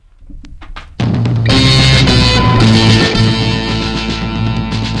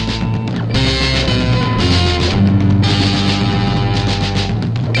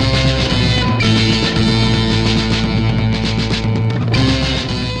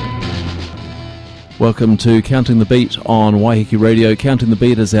Welcome to Counting the Beat on Waiheke Radio. Counting the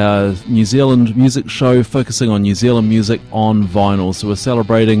Beat is our New Zealand music show focusing on New Zealand music on vinyl. So we're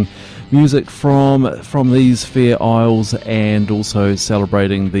celebrating music from these fair isles and also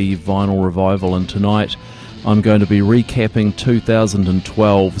celebrating the vinyl revival. And tonight I'm going to be recapping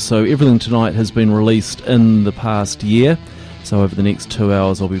 2012. So everything tonight has been released in the past year. So over the next 2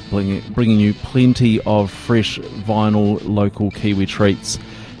 hours I'll be bringing you plenty of fresh vinyl local Kiwi treats.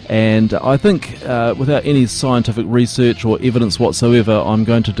 And I think without any scientific research or evidence whatsoever, I'm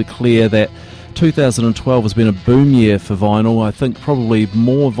going to declare that 2012 has been a boom year for vinyl. I think probably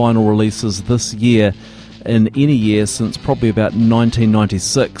more vinyl releases this year in any year since probably about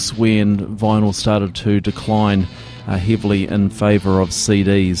 1996, when vinyl started to decline heavily in favour of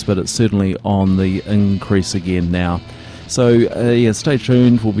CDs, but it's certainly on the increase again now. So stay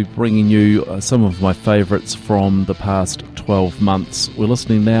tuned. We'll be bringing you some of my favourites from the past 12 months. We're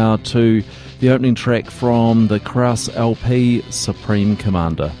listening now to the opening track from the Kraus LP, Supreme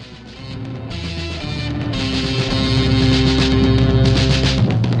Commander.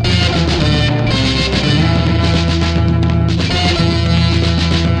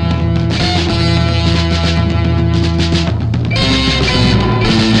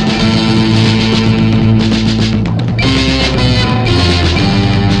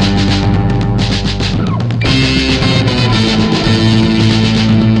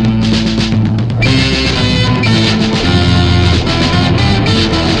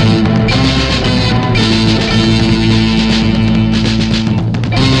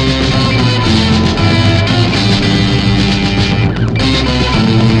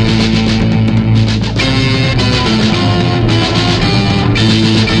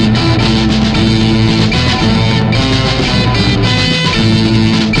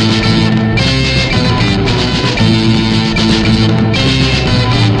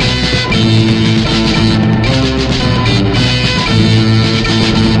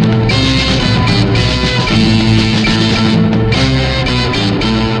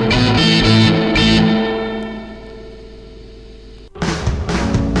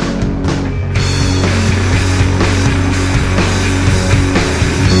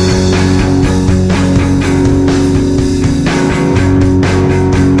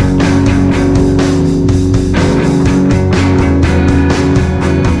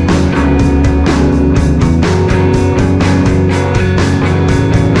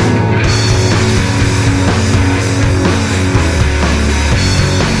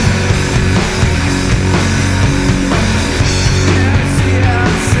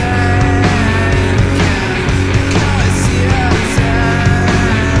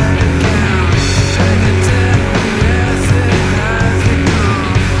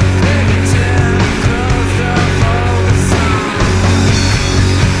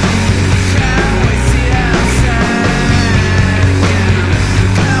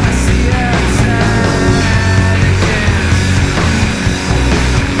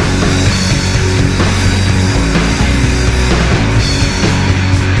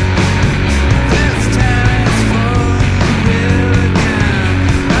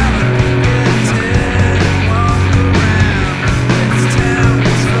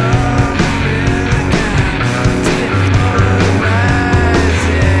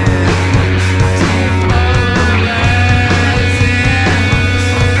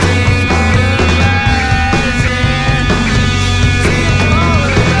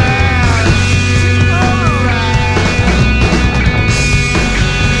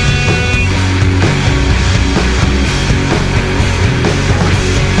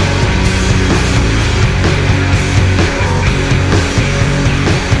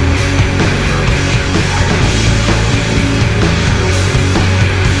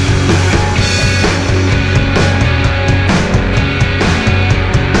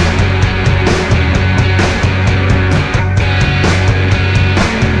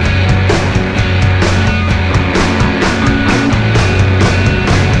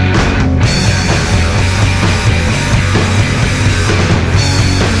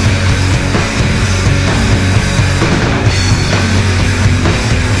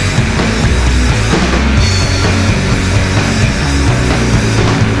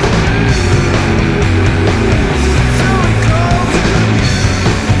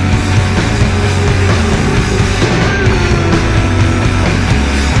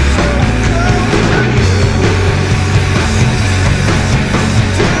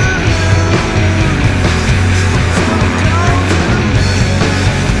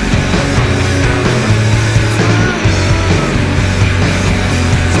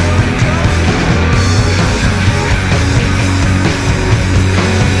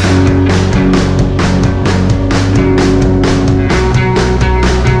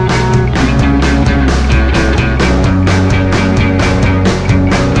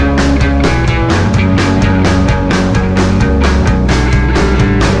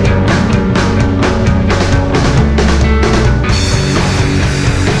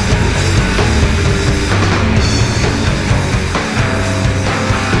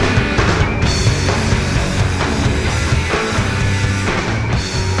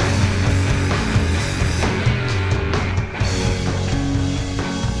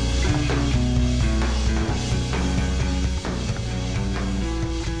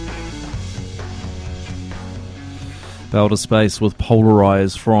 Belter Space with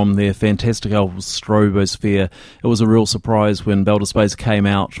Polarize from their fantastic album Strobosphere. It was a real surprise when Belter Space came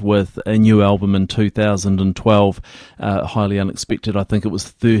out with a new album in 2012. Highly unexpected. I think it was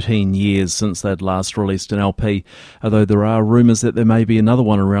 13 years since they'd last released an LP, although there are rumours that there may be another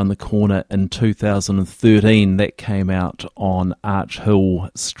one around the corner in 2013 that came out on Arch Hill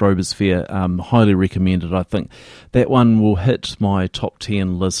Strobosphere. Highly recommended. I think that one will hit my top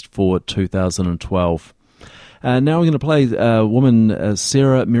 10 list for 2012. Now we're going to play a woman,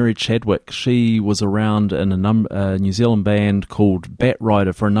 Sarah Mary Chadwick. She was around in a New Zealand band called Bat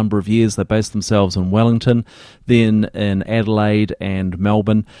Rider for a number of years. They based themselves in Wellington, then in Adelaide and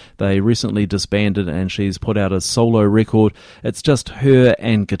Melbourne. They recently disbanded and she's put out a solo record. It's just her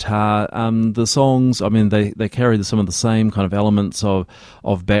and guitar. The songs, I mean, they carry some of the same kind of elements of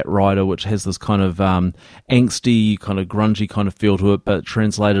Bat Rider, which has this kind of angsty, kind of grungy kind of feel to it, but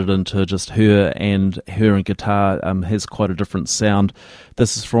translated into just her and guitar. Has quite a different sound.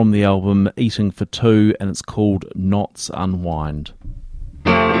 This is from the album Eating for Two and it's called Knots Unwind.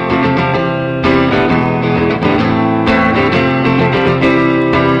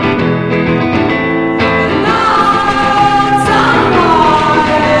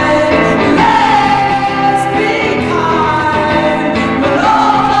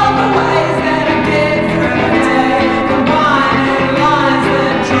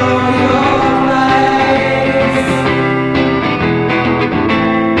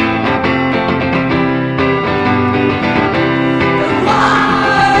 Why?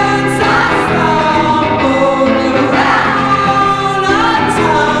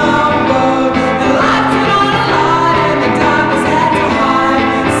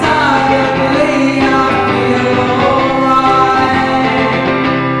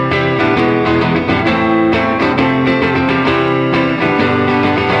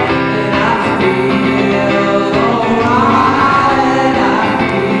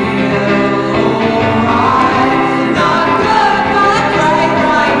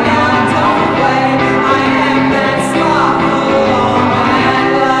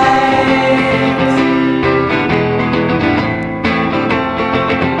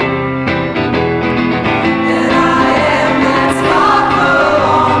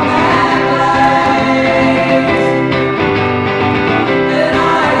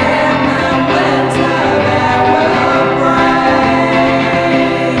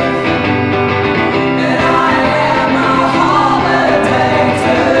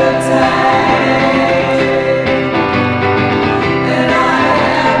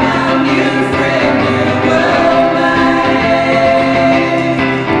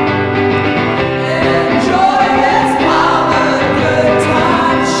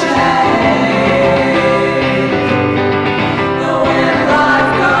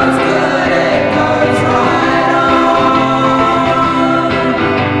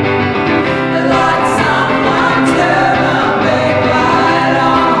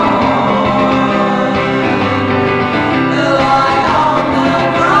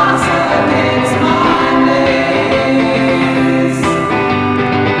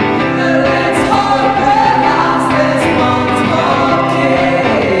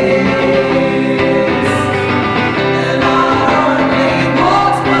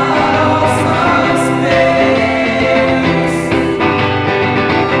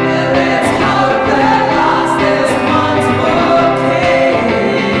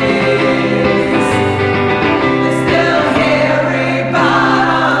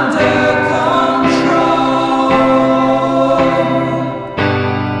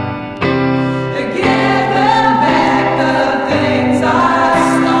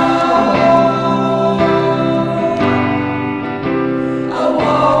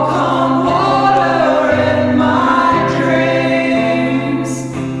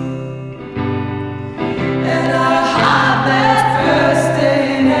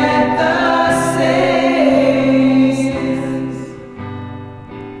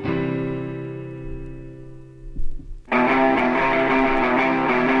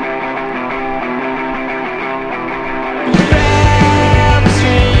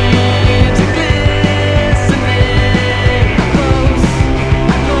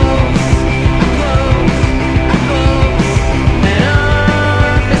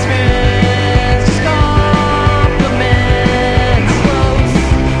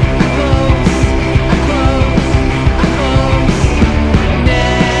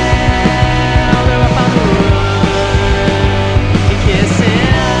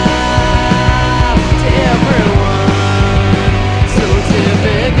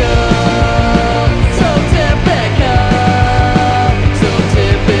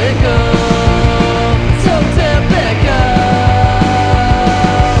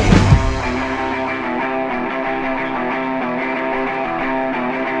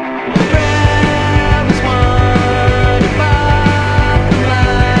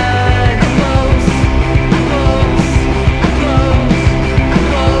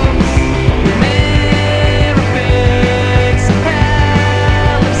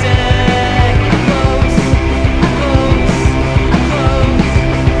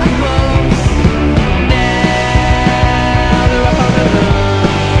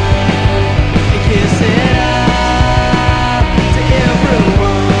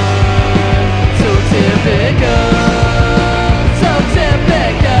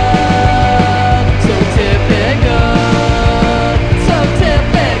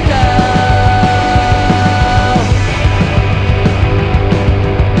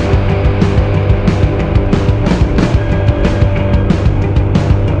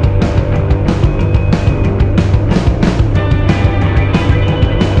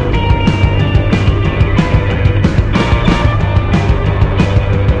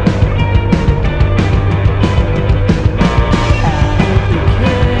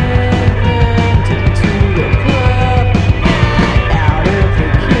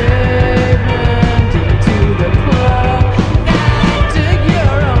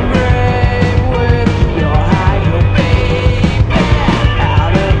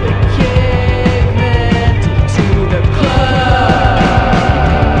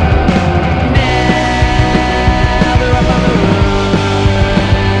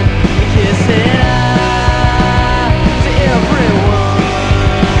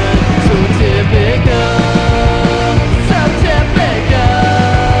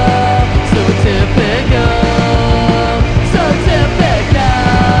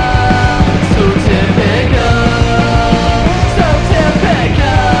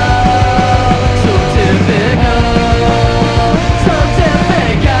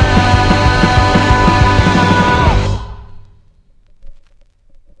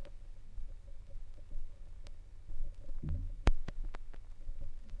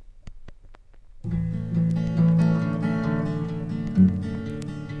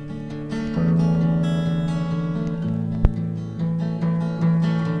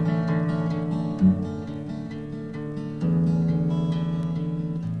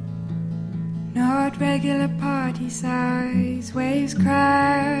 sighs, waves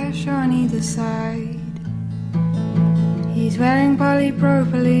crash on either side. He's wearing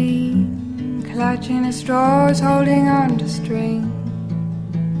polypropylene, clutching at straws, holding on to string.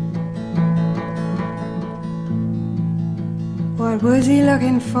 What was he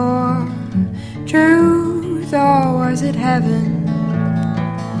looking for? Truth, or was it heaven?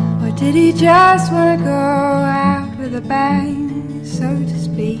 Or did he just want to go out with a bang, so to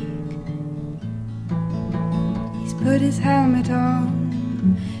speak? He's put his helmet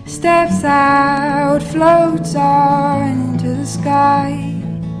on, steps out, floats on into the sky.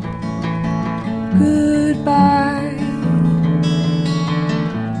 Goodbye.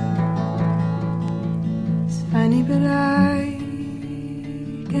 It's funny, but I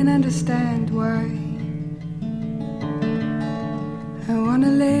can understand why. I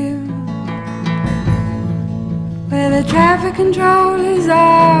wanna live where the traffic controllers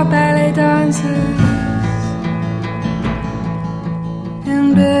are ballet dancers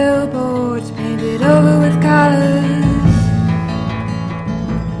and billboards painted over with colors,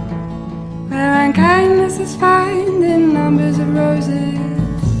 where unkindness is found in numbers of roses,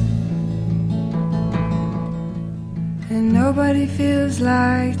 and nobody feels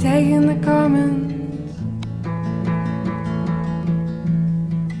like taking the commons.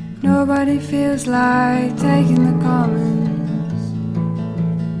 Nobody feels like taking the commons.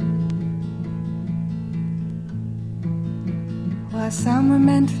 While some were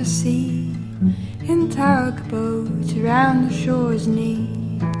meant for sea, in tugboats around the shore's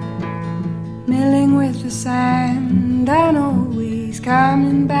knee, milling with the sand and always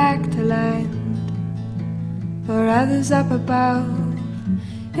coming back to land. For others up above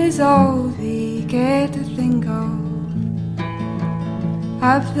is all they get to think of.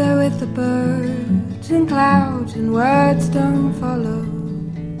 Up there with the birds and clouds and words don't follow.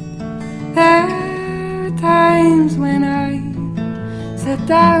 There are times when I sit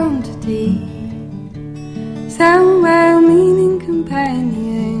down to tea, some well-meaning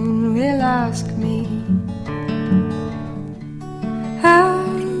companion will ask me,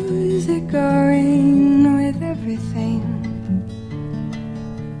 how's it going with everything?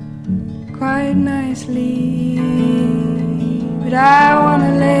 Quite nicely, but I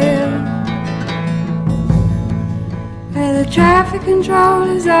wanna live where the traffic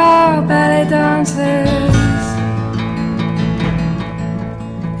controllers are ballet dancers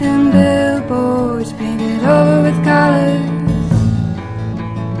and billboards painted over with colors,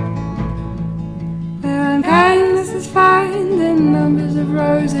 where unkindness is found in numbers of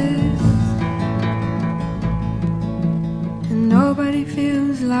roses, and nobody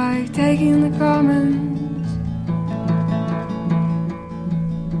feels like taking the commons.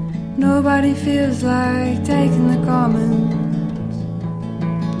 Nobody feels like taking the commons.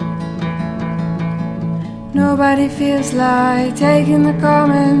 Nobody feels like taking the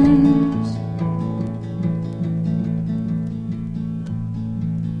commons.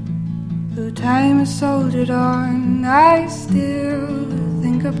 Though time is soldiered on, I still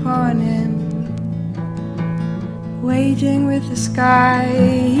think upon him, waging with the sky.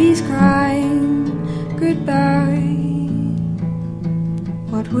 He's crying goodbye.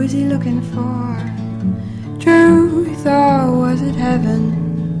 What was he looking for? Truth, or was it heaven?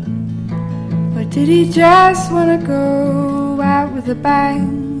 Or did he just want to go out with a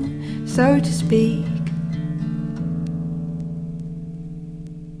bang, so to speak?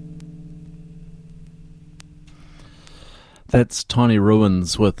 That's Tiny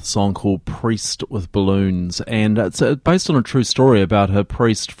Ruins with a song called Priest with Balloons, and it's based on a true story about a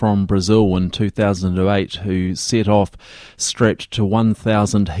priest from Brazil in 2008 who set off strapped to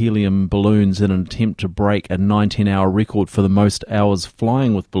 1,000 helium balloons in an attempt to break a 19-hour record for the most hours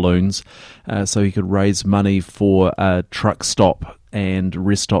flying with balloons, so he could raise money for a truck stop and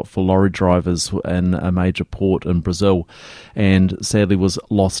rest stop for lorry drivers in a major port in Brazil, and sadly was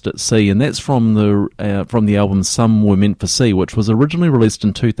lost at sea. And that's from the album Some Were Meant for Sea, which was originally released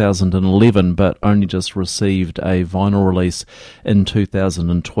in 2011 but only just received a vinyl release in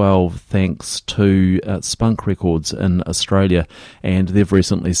 2012 thanks to Spunk Records in Australia, and they've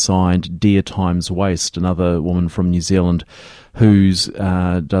recently signed Dear Times Waste, another woman from New Zealand who's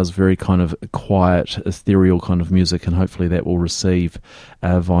does very kind of quiet, ethereal kind of music, and hopefully that will receive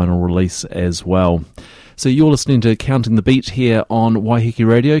a vinyl release as well. So you're listening to Counting the Beat here on Waiheke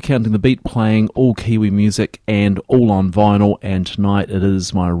Radio, Counting the Beat, playing all Kiwi music and all on vinyl, and tonight it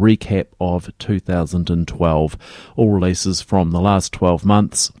is my recap of 2012, all releases from the last 12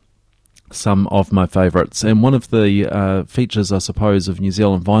 months. some of my favourites. And one of the features, I suppose, of New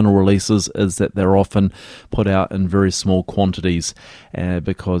Zealand vinyl releases is that they're often put out in very small quantities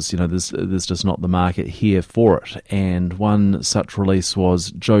because, you know, there's just not the market here for it. And one such release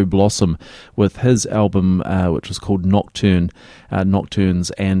was Joe Blossom with his album, which was called Nocturnes,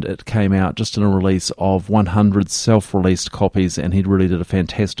 and it came out just in a release of 100 self-released copies, and he really did a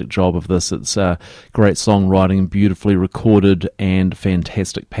fantastic job of this. It's great songwriting, beautifully recorded, and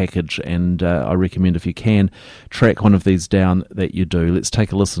fantastic package, and I recommend, if you can, track one of these down, that you do. Let's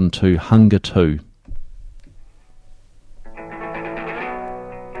take a listen to Hunger 2.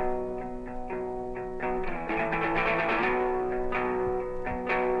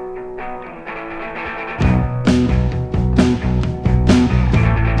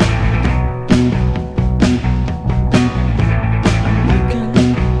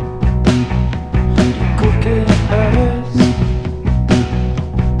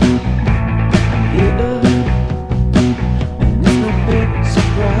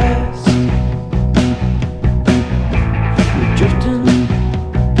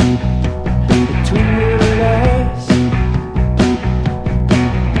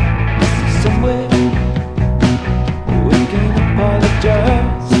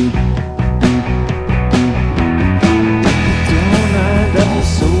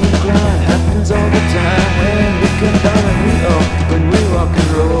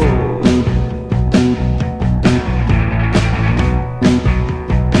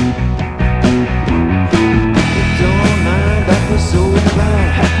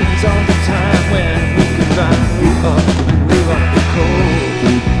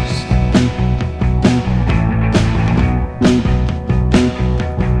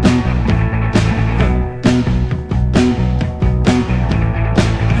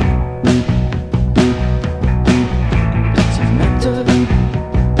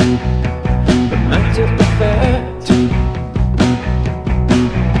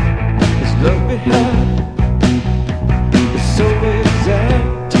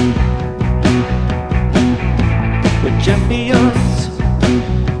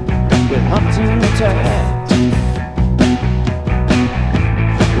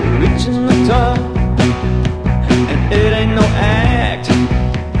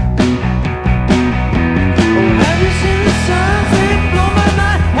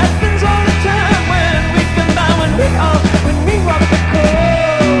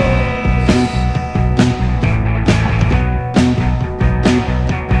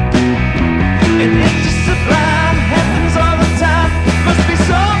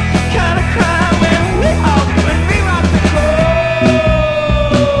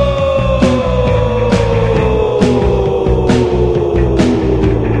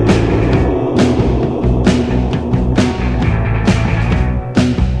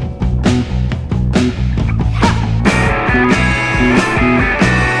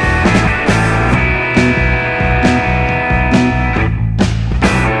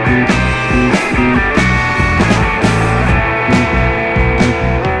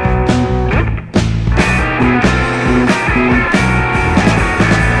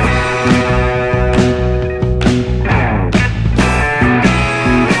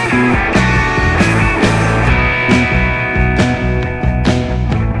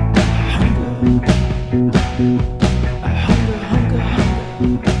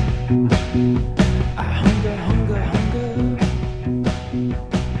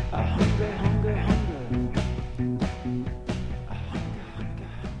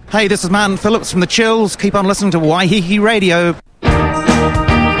 Hey, this is Martin Phillips from The Chills. Keep on listening to Waiheke Radio.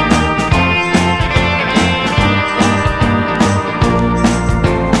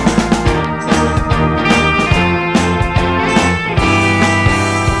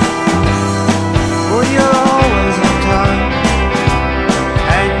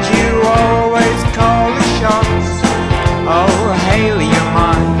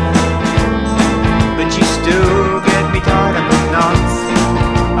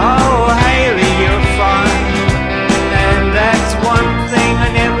 That's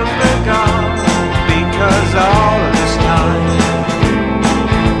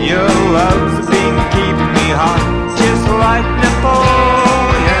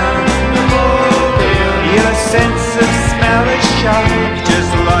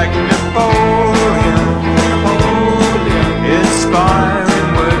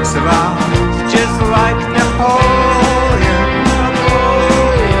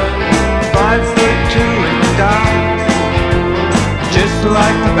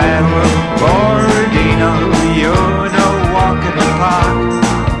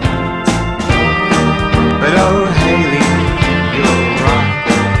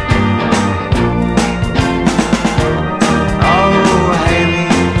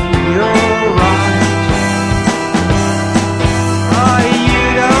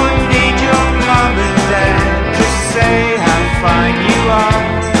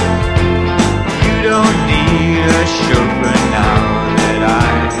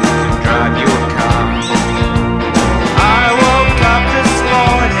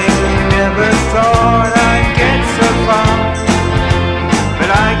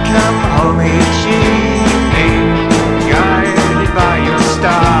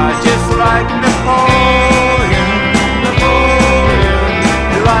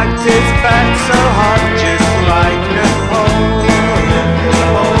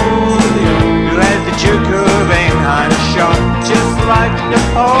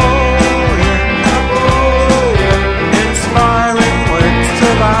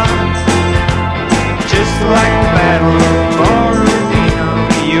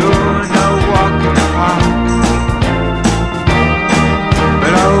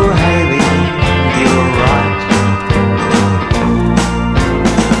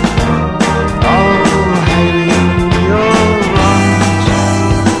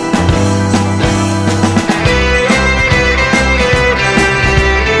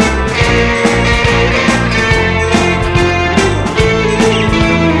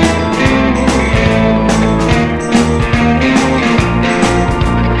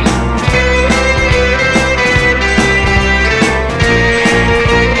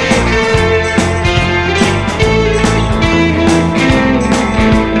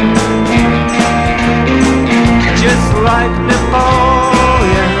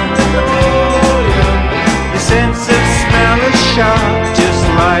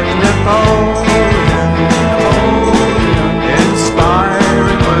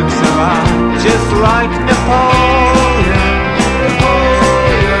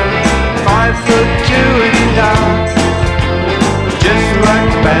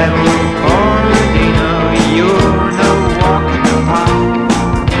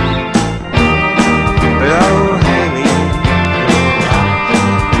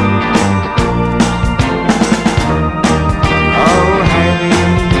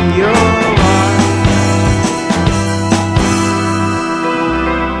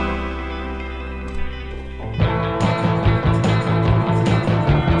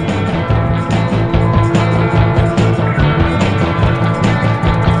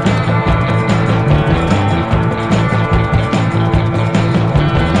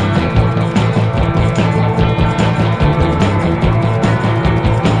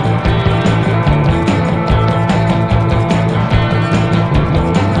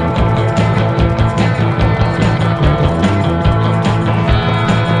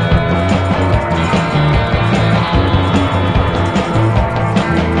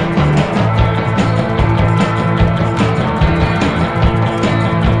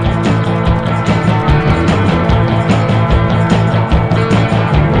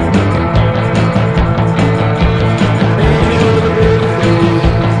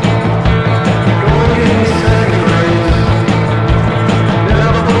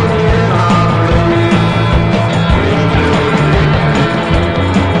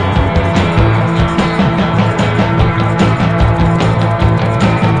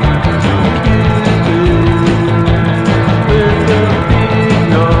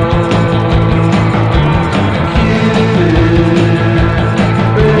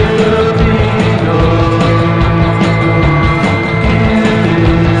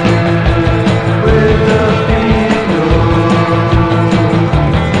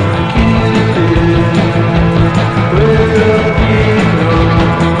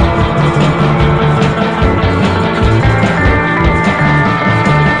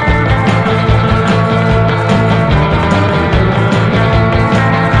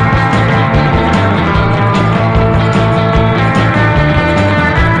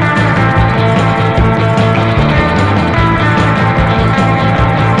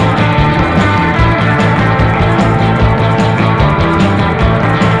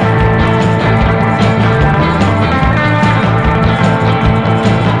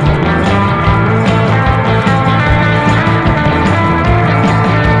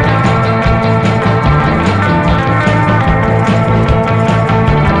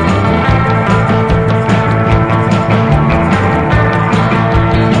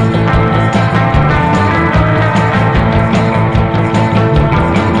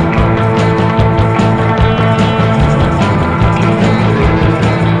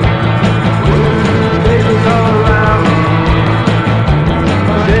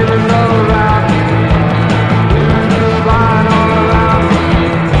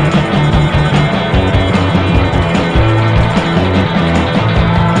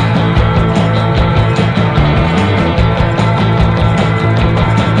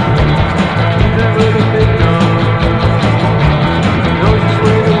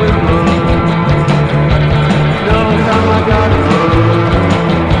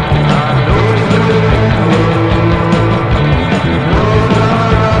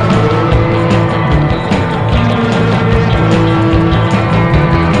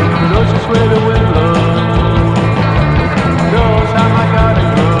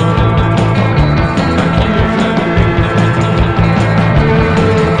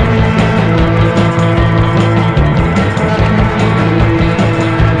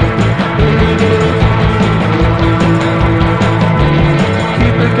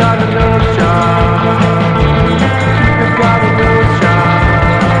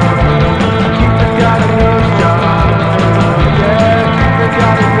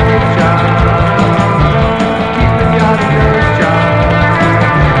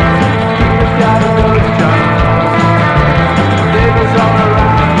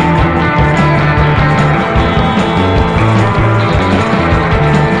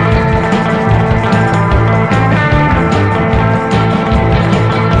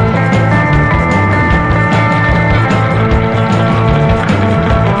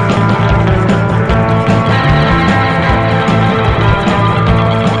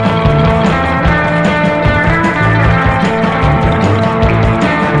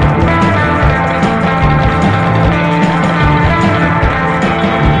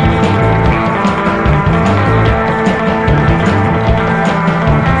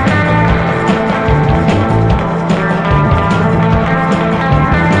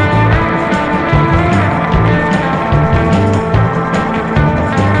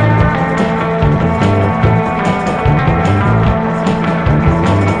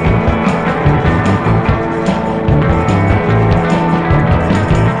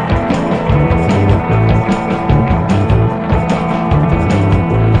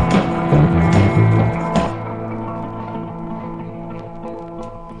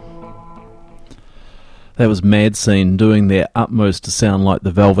That was Mad Scene doing their utmost to sound like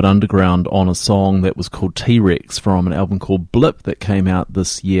the Velvet Underground on a song that was called T-Rex from an album called Blip that came out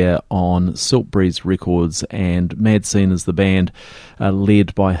this year on Silk Breeze Records. And Mad Scene is the band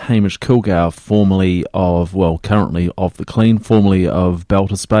led by Hamish Kilgour, currently of The Clean, formerly of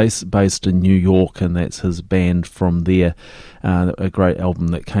Belter Space, based in New York, and that's his band from there. A great album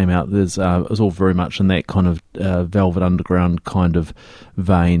that came out. It was all very much in that kind of Velvet Underground kind of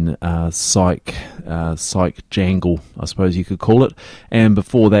vein, psych jangle, I suppose you could call it. And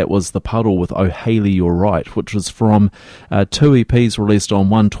before that was The Puddle with Oh Hayley You're Right, which was from 2 EPs released on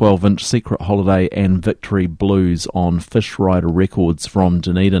 112-inch, Secret Holiday and Victory Blues on Fish Rider Records from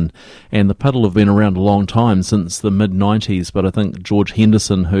Dunedin. And The Puddle have been around a long time, since the mid-90s, but I think George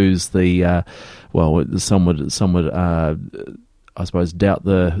Henderson, who's the some would I suppose doubt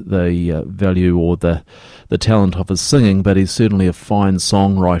the value or the talent of his singing, but he's certainly a fine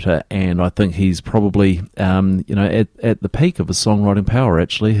songwriter, and I think he's probably at the peak of his songwriting power.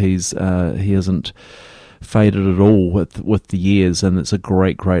 Actually, he hasn't faded at all with the years, and it's a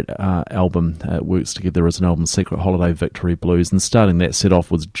great album. It works together as an album, Secret Holiday, Victory Blues. And starting that set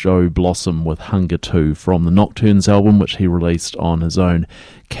off was Joe Blossom with Hunger 2 from the Nocturnes album, which he released on his own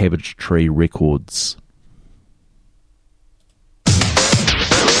Cabbage Tree Records.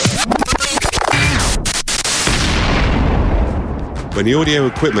 When the audio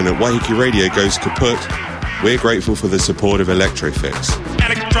equipment at Waiheke Radio goes kaput, we're grateful for the support of Electrofix.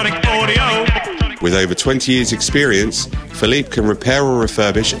 Electronic audio. With over 20 years' experience, Philippe can repair or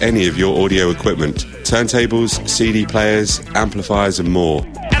refurbish any of your audio equipment. Turntables, CD players, amplifiers and more.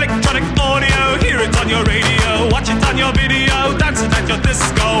 Electronic audio, hear it on your radio, watch it on your video, dance it at your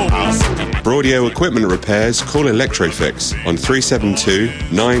disco. For audio equipment repairs, call Electrofix on 372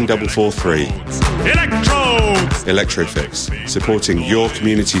 9443. Electrodes! Electrofix, supporting your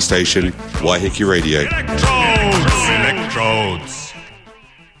community station, Waiheke Radio. Electrodes!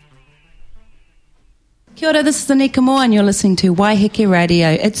 Kia ora, this is Anika Moore and you're listening to Waiheke Radio.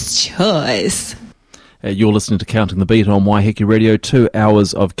 It's choice. You're listening to Counting the Beat on Waiheke Radio, 2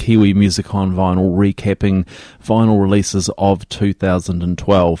 hours of Kiwi music on vinyl, recapping vinyl releases of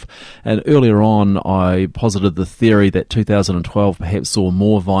 2012. And earlier on, I posited the theory that 2012 perhaps saw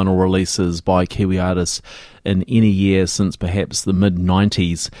more vinyl releases by Kiwi artists in any year since perhaps the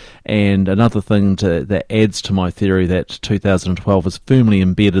mid-90s. And another thing that adds to my theory that 2012 has firmly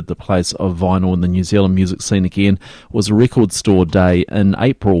embedded the place of vinyl in the New Zealand music scene again was a Record Store Day in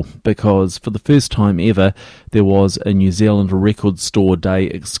April, because for the first time ever there was a New Zealand Record Store Day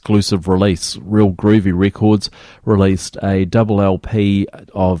exclusive release. Real Groovy Records released a double LP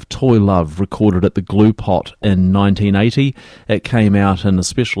of Toy Love, recorded at the Glue Pot in 1980. It came out in a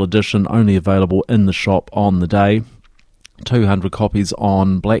special edition, only available in the shop on the day. 200 copies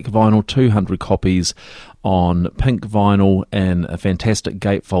on black vinyl, 200 copies on pink vinyl in a fantastic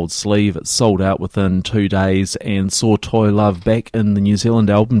gatefold sleeve. It sold out within 2 days and saw Toy Love back in the New Zealand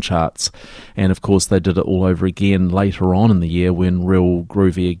album charts. And of course they did it all over again later on in the year when Real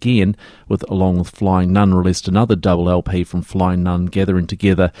Groovy again, along with Flying Nun, released another double LP from Flying Nun, gathering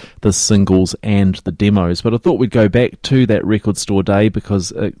together the singles and the demos. But I thought we'd go back to that Record Store Day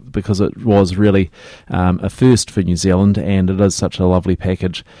because it was really a first for New Zealand, and it is such a lovely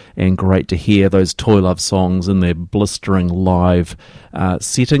package and great to hear those Toy Love songs in their blistering live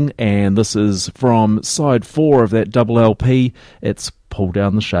setting. And this is from side 4 of that double LP. It's Pull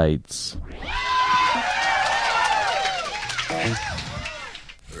Down the Shades.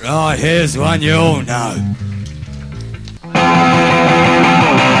 Right, here's one you all know.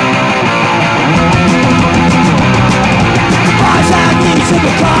 I sat into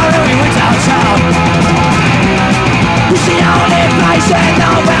the car and we went downtown. It's the only place that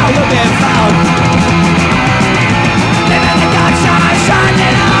nowhere will be found. Living the sunshine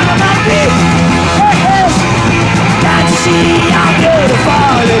shining out of my feet. Can't you see how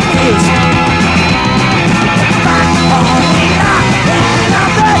beautiful it is? Back on the line, and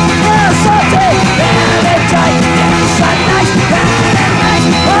I'm there so deep. And it's tight, and it's so nice, and it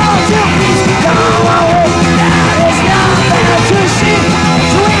makes all to peace. Go away, there is nothing to see.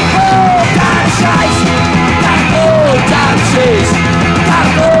 Sweet old down sights, that old down seas.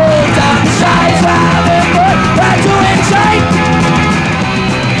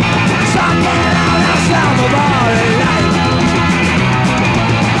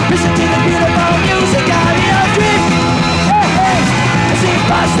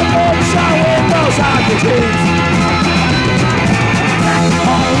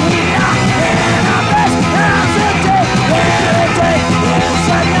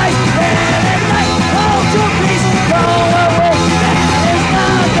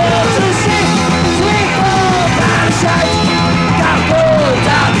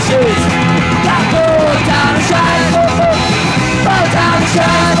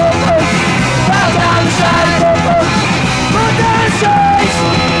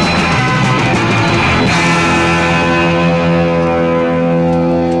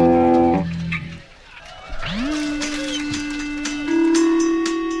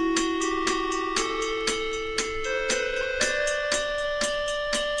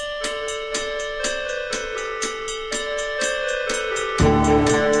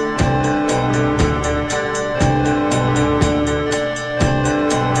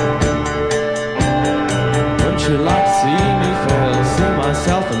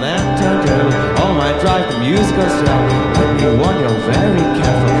 right, the music goes down. And you want, you're very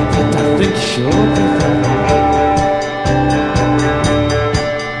careful, and I think you should be faithful.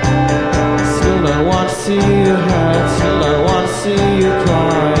 Still don't want to see you hurt, still don't want to see you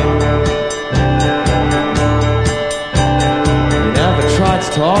cry. You never tried to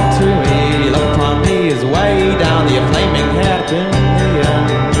talk to me, you look upon me as way down to your flaming head in the end.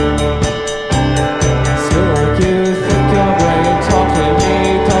 Still like you think you're great, talk to me,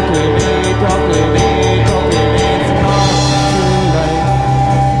 talk to me, talk to me, talk to me, it's not too late.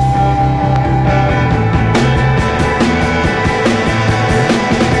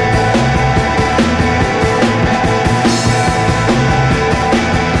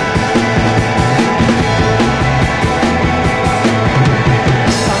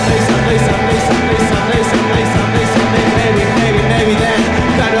 Maybe then,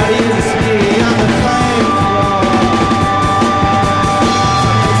 God, what is me on the flamethrower?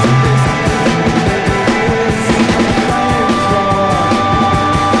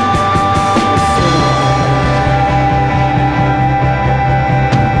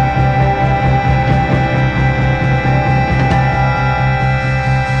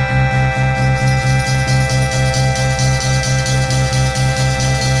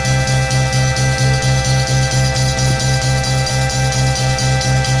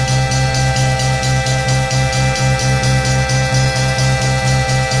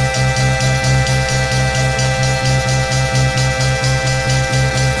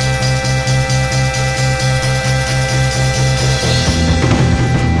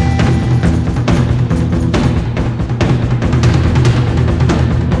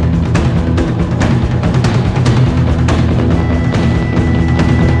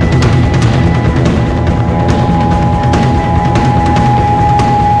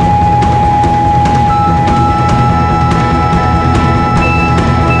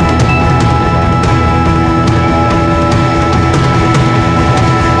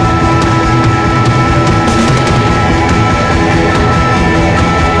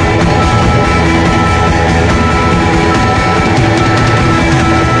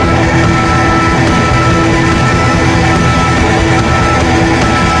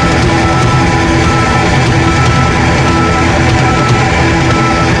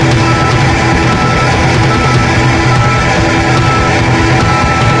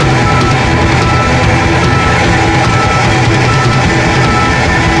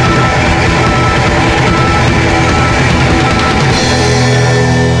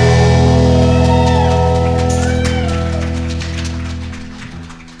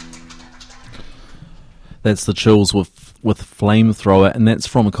 That's the Chills with Flamethrower, and that's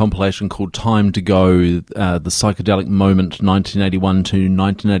from a compilation called Time to Go, the Psychedelic Moment 1981 to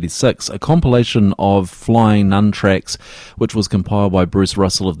 1986, a compilation of Flying Nun tracks which was compiled by Bruce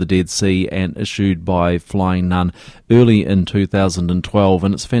Russell of the Dead Sea and issued by Flying Nun early in 2012.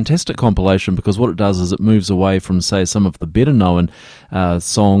 And it's a fantastic compilation because what it does is it moves away from, say, some of the better known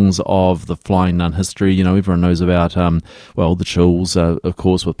songs of the Flying Nun history. You know, everyone knows about the Chills, of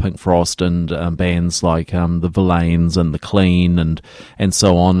course, with Pink Frost and bands like the Verlaines and the Clean and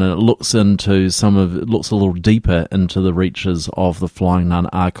so on, and it looks a little deeper into the reaches of the Flying Nun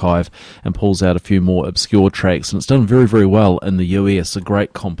archive and pulls out a few more obscure tracks, and it's done very, very well in the US. A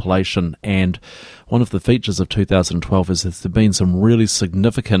great compilation, and one of the features of 2012 is that there have been some really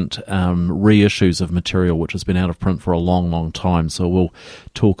significant reissues of material which has been out of print for a long, long time, so we'll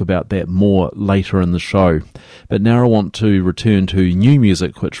talk about that more later in the show. But now I want to return to new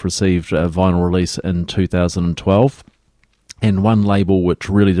music which received a vinyl release in 2012. And one label which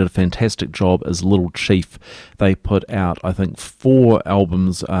really did a fantastic job is Little Chief. They put out, I think, 4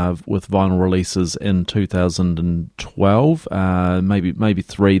 albums with vinyl releases in 2012. Maybe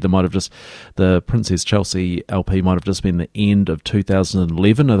 3. The Princess Chelsea LP might have just been the end of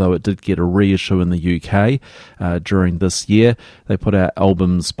 2011, although it did get a reissue in the UK during this year. They put out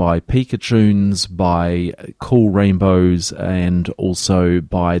albums by Pikachunes, by Cool Rainbows, and also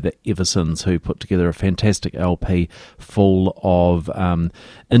by the Eversons, who put together a fantastic LP full of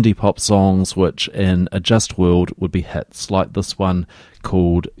indie pop songs which in a just world would be hits, like this one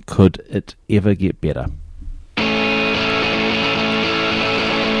called Could It Ever Get Better?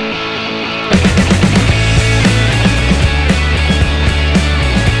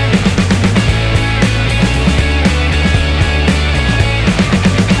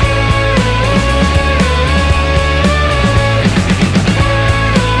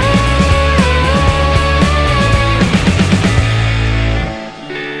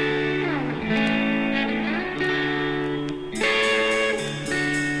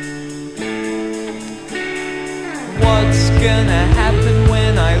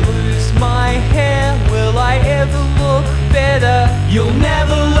 I ever look better? You'll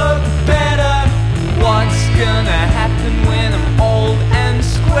never look better. What's gonna happen when I'm old and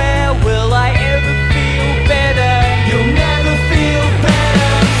square? Will I ever feel better? You'll never feel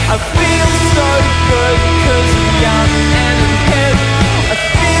better. I feel so good 'cause I'm young and I'm hip. I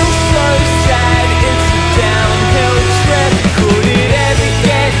feel so sad, it's a downhill trip. Could it ever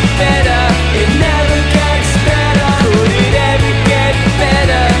get better? It never gets better. Could it ever get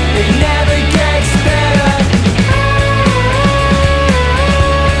better? It never gets better.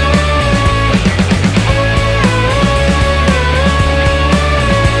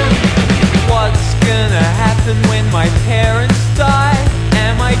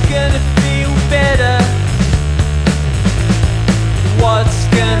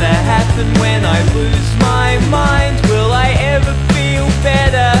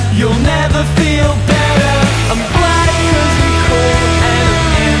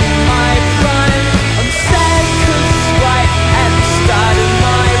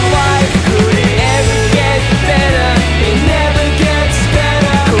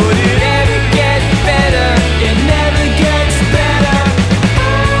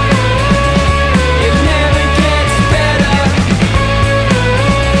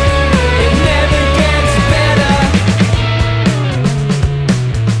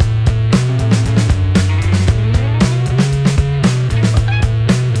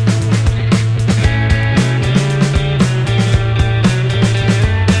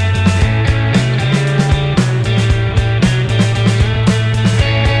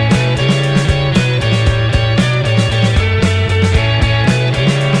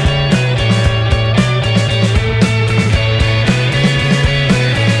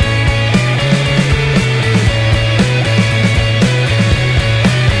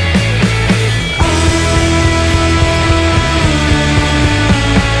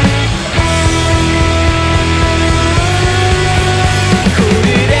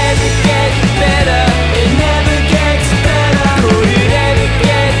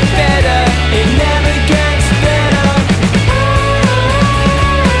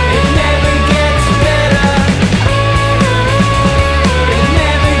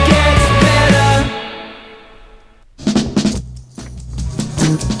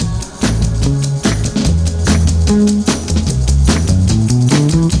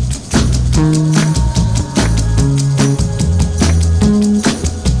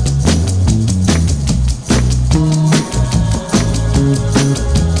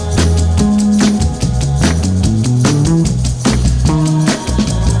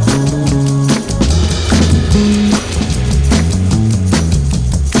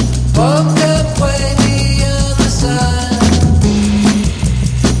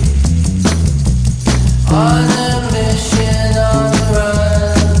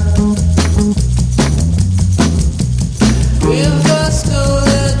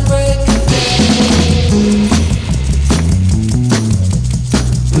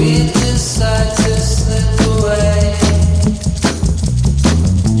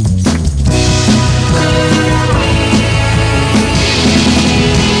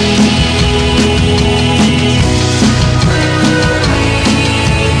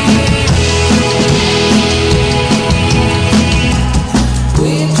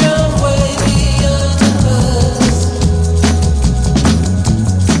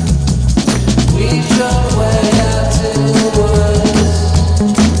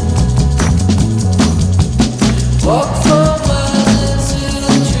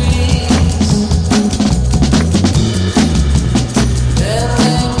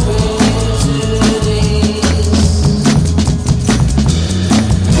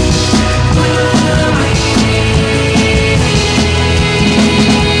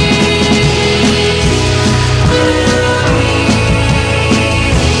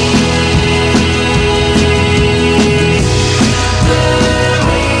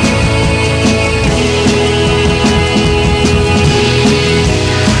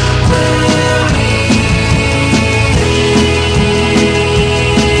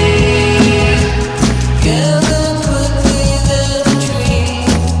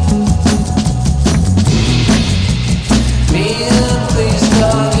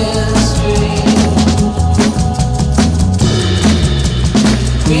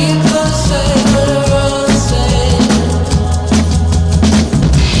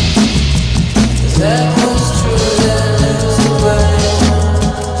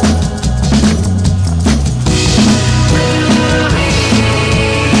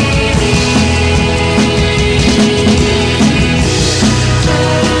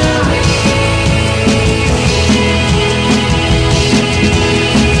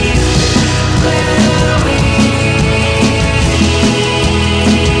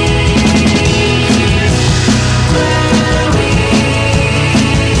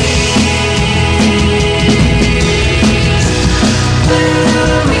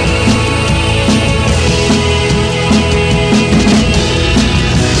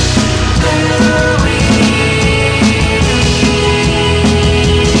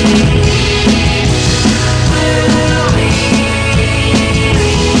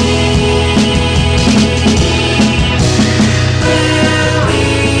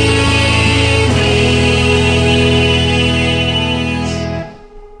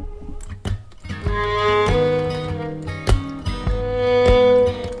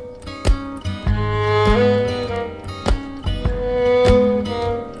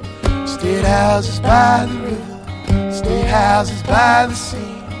 by the river, state houses by the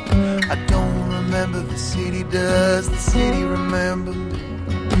sea. I don't remember the city, does the city remember me?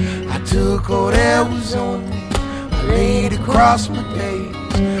 I took all that was on me, I laid across my days.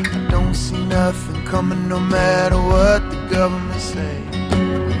 I don't see nothing coming no matter what the government say.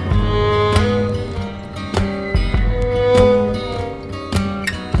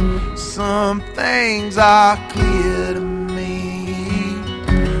 Some things are clear to me,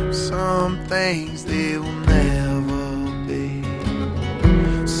 some things they will never be.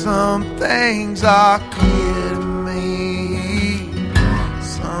 Some things are clear to me,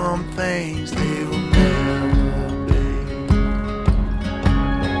 some things they will never be.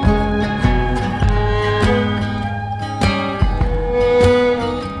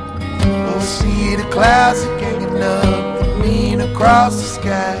 Oh, see the clouds are ganging up, they lean across the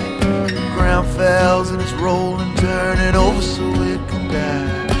sky. Ground fells and it's rolling, turning over so it can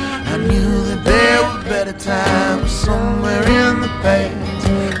die. I knew that there were better times somewhere in the past.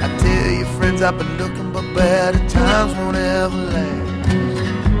 I tell you friends, I've been looking, but better times won't ever last.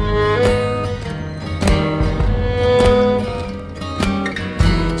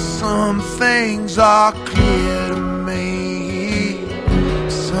 Some things are clear to me,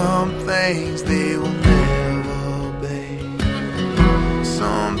 some things they will never be.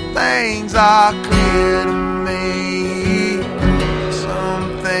 Some things are clear to me,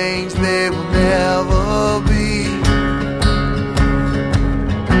 some things they will never be.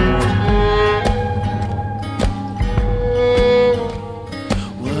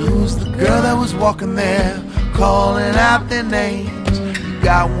 Well, who's the girl that was walking there, calling out their names? You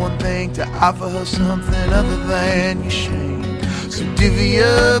got one thing to offer her, something other than your shame. So divvy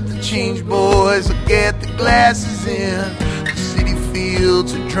up the change, boys, or get the glasses in.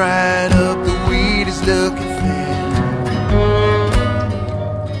 Fields are drying up, the wheat is looking thin.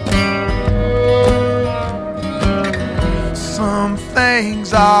 Some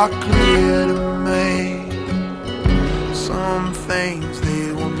things are clear to me, some things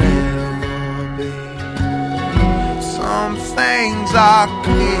they will never be. Some things are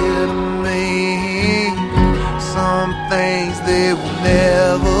clear to me, some things they will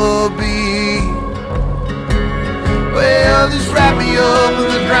never be. Well, just wrap me up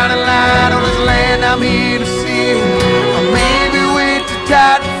with a drowning light on this land I'm here to see. Or maybe way too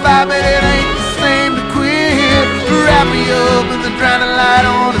tight to fight, but it ain't the same to quit. Wrap me up with a drowning light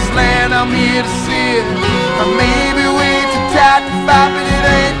on this land I'm here to see. Or maybe way too tight to fight, but it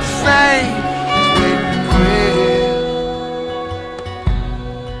ain't the same as waiting to quit.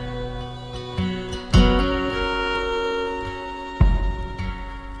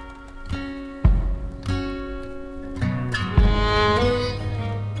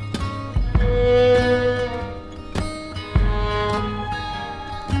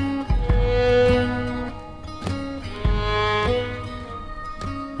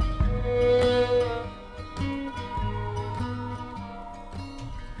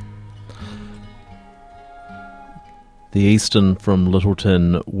 The Eastern from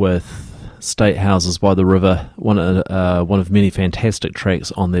Littleton with State Houses by the River, one of many fantastic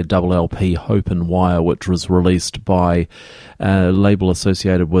tracks on their double LP Hope and Wire, which was released by a label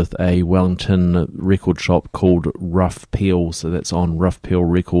associated with a Wellington record shop called Rough Peel. So that's on Rough Peel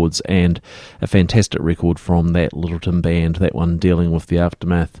Records, and a fantastic record from that Littleton band, that one dealing with the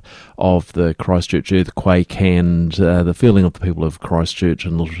aftermath of the Christchurch earthquake and the feeling of the people of Christchurch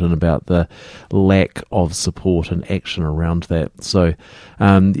and Littleton about the lack of support and action around that. So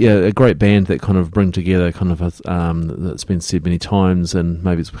a great band that kind of bring together kind of that's been said many times, and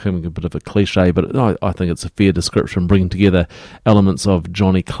maybe it's becoming a bit of a cliche, but I think it's a fair description, bringing together elements of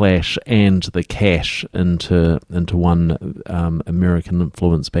Johnny Clash and the Cash into one American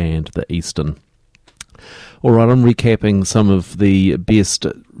influence band, the Eastern. Alright, I'm recapping some of the best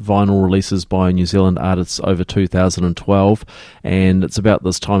vinyl releases by New Zealand artists over 2012, and it's about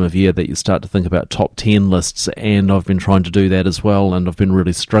this time of year that you start to think about top 10 lists, and I've been trying to do that as well, and I've been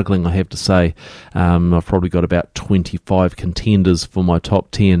really struggling, I have to say. I've probably got about 25 contenders for my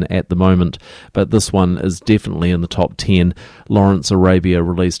top 10 at the moment, but this one is definitely in the top 10. Lawrence Arabia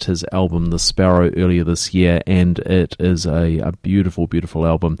released his album The Sparrow earlier this year, and it is a beautiful, beautiful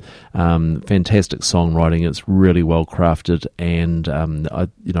album. Fantastic songwriting. It's really well crafted, and I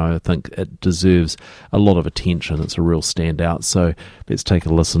think it deserves a lot of attention. It's a real standout. So let's take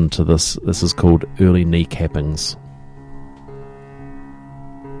a listen to this. This is called Early Kneecappings.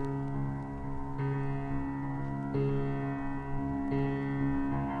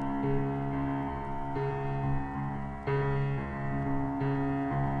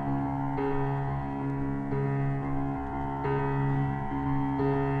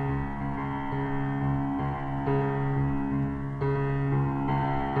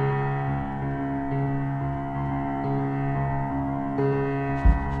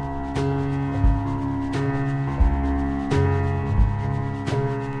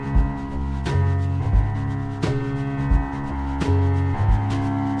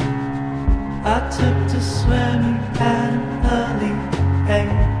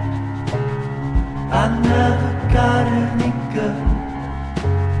 got any good.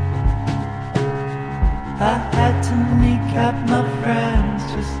 I had to kneecap my friends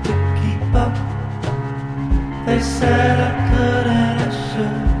just to keep up. They said I could and I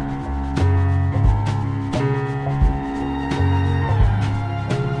should.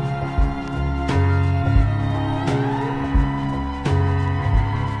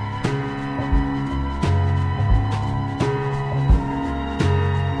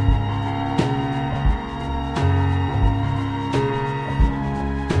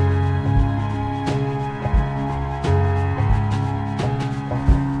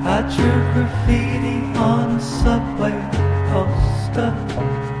 I drew graffiti on a subway poster.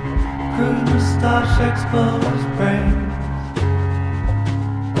 Crude moustache, exposed brains.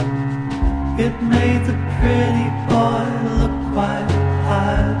 It made the pretty boy look quite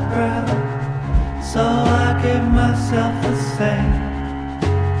highbrow, so I gave myself the same.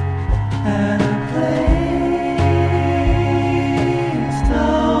 And I glazed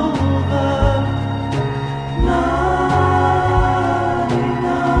over, nodding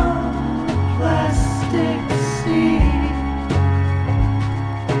on the plastic seat.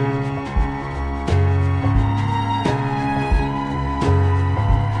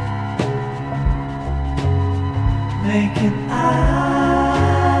 Making eyes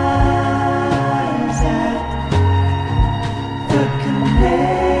at the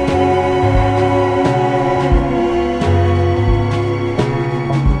canary.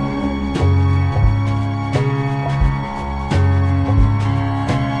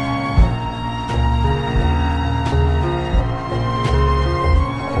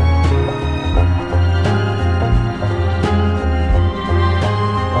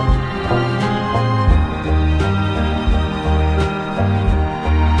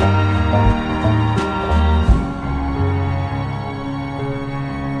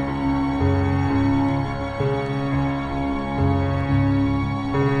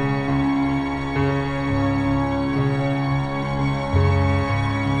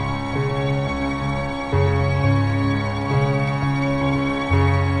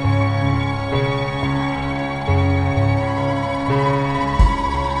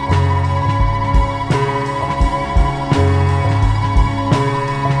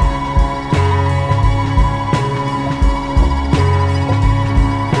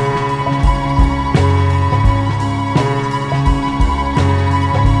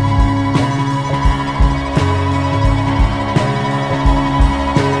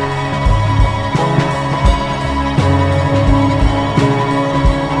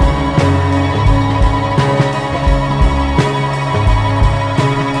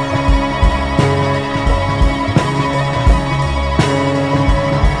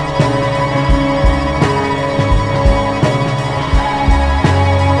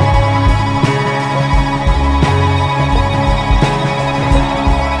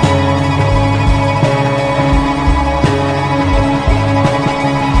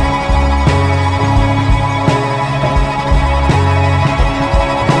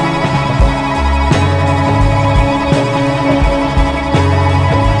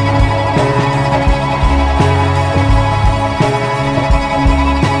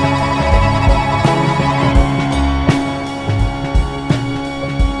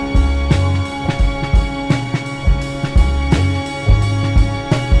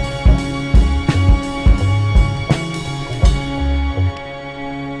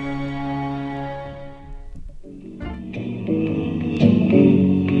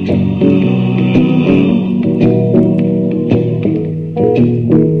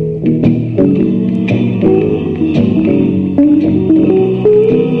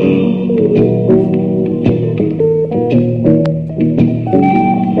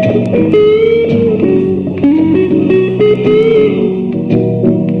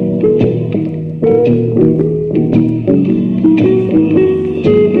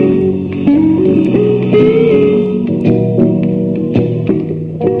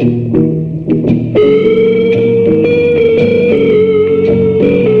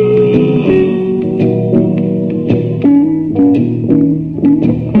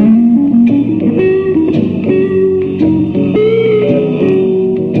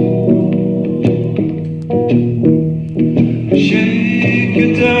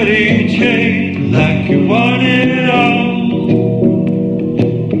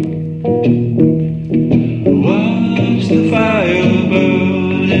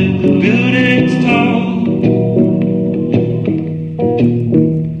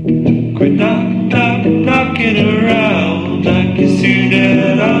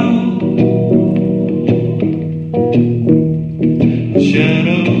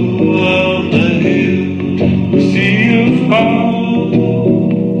 Shadow on the hill.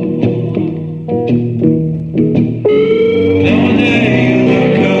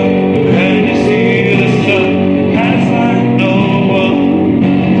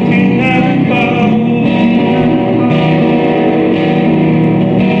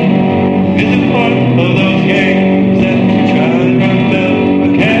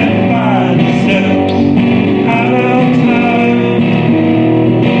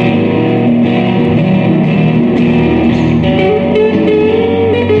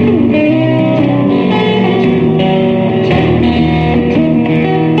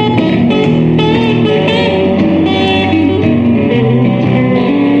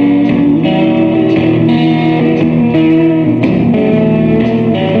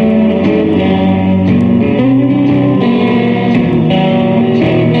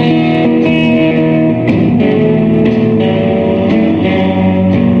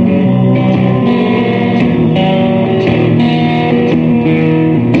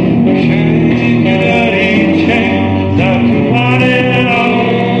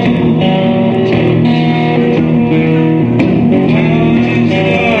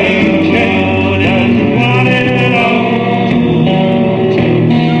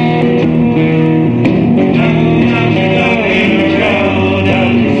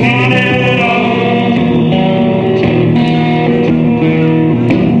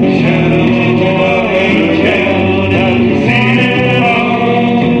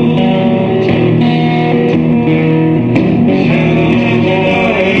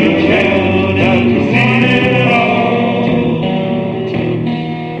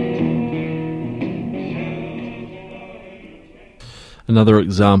 Another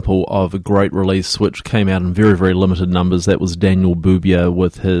example of a great release which came out in very, very limited numbers, that was Daniel Bubia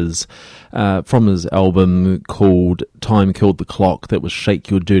with his from his album called Time Killed the Clock. That was Shake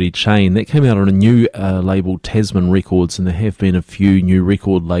Your Dirty Chain. That came out on a new label, Tasman Records, and there have been a few new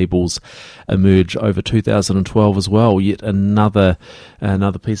record labels emerge over 2012 as well. Yet another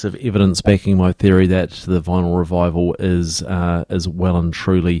piece of evidence backing my theory that the vinyl revival is well and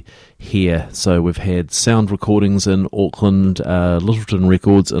truly here. So we've had sound recordings in Auckland, Littleton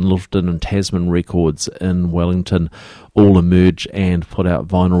Records and Littleton and Tasman Records in Wellington all emerge and put out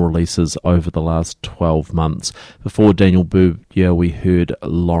vinyl releases over the last 12 months. Before Daniel Bubia, we heard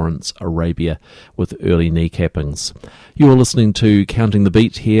Lawrence Arabia with Early Kneecappings. You're listening to Counting the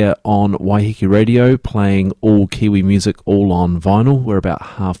Beat here on Waiheke Radio, playing all Kiwi music, all on vinyl. We're about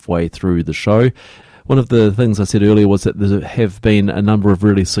halfway through the show. One of the things I said earlier was that there have been a number of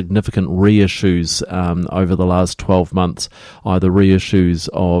really significant reissues over the last 12 months, either reissues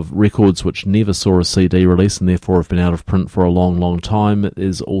of records which never saw a CD release and therefore have been out of print for a long, long time.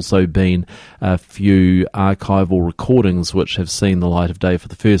 There's also been a few archival recordings which have seen the light of day for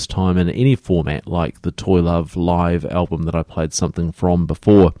the first time in any format, like the Toy Love Live album that I played something from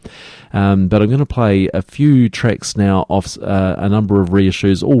before. But I'm going to play a few tracks now off a number of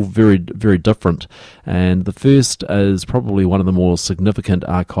reissues, all very, very different. And the first is probably one of the more significant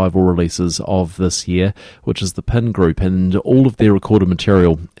archival releases of this year, which is the Pin Group, and all of their recorded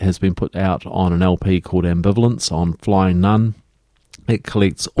material has been put out on an LP called Ambivalence on Flying Nun. It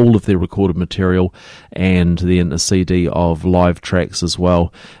collects all of their recorded material and then a CD of live tracks as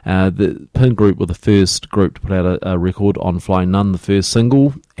well. The Pin Group were the first group to put out a record on Flying Nun, the first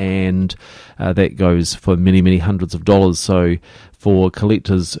single, and that goes for many, many hundreds of dollars. So for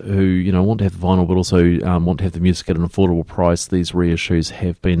collectors who want to have the vinyl but also want to have the music at an affordable price, these reissues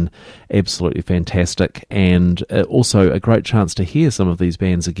have been absolutely fantastic, and also a great chance to hear some of these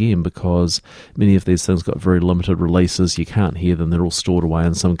bands again, because many of these things got very limited releases. You can't hear them, they're all stored away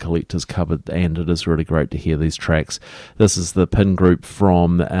in some collector's cupboard, and it is really great to hear these tracks. This is the Pin Group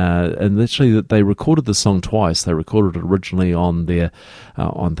from, and actually they recorded the song twice. They recorded it originally on their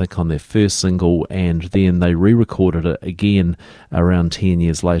on their first single, and then they re-recorded it again around 10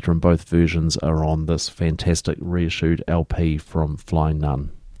 years later, and both versions are on this fantastic reissued LP from Flying Nun.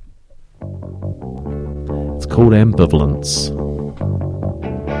 It's called Ambivalence.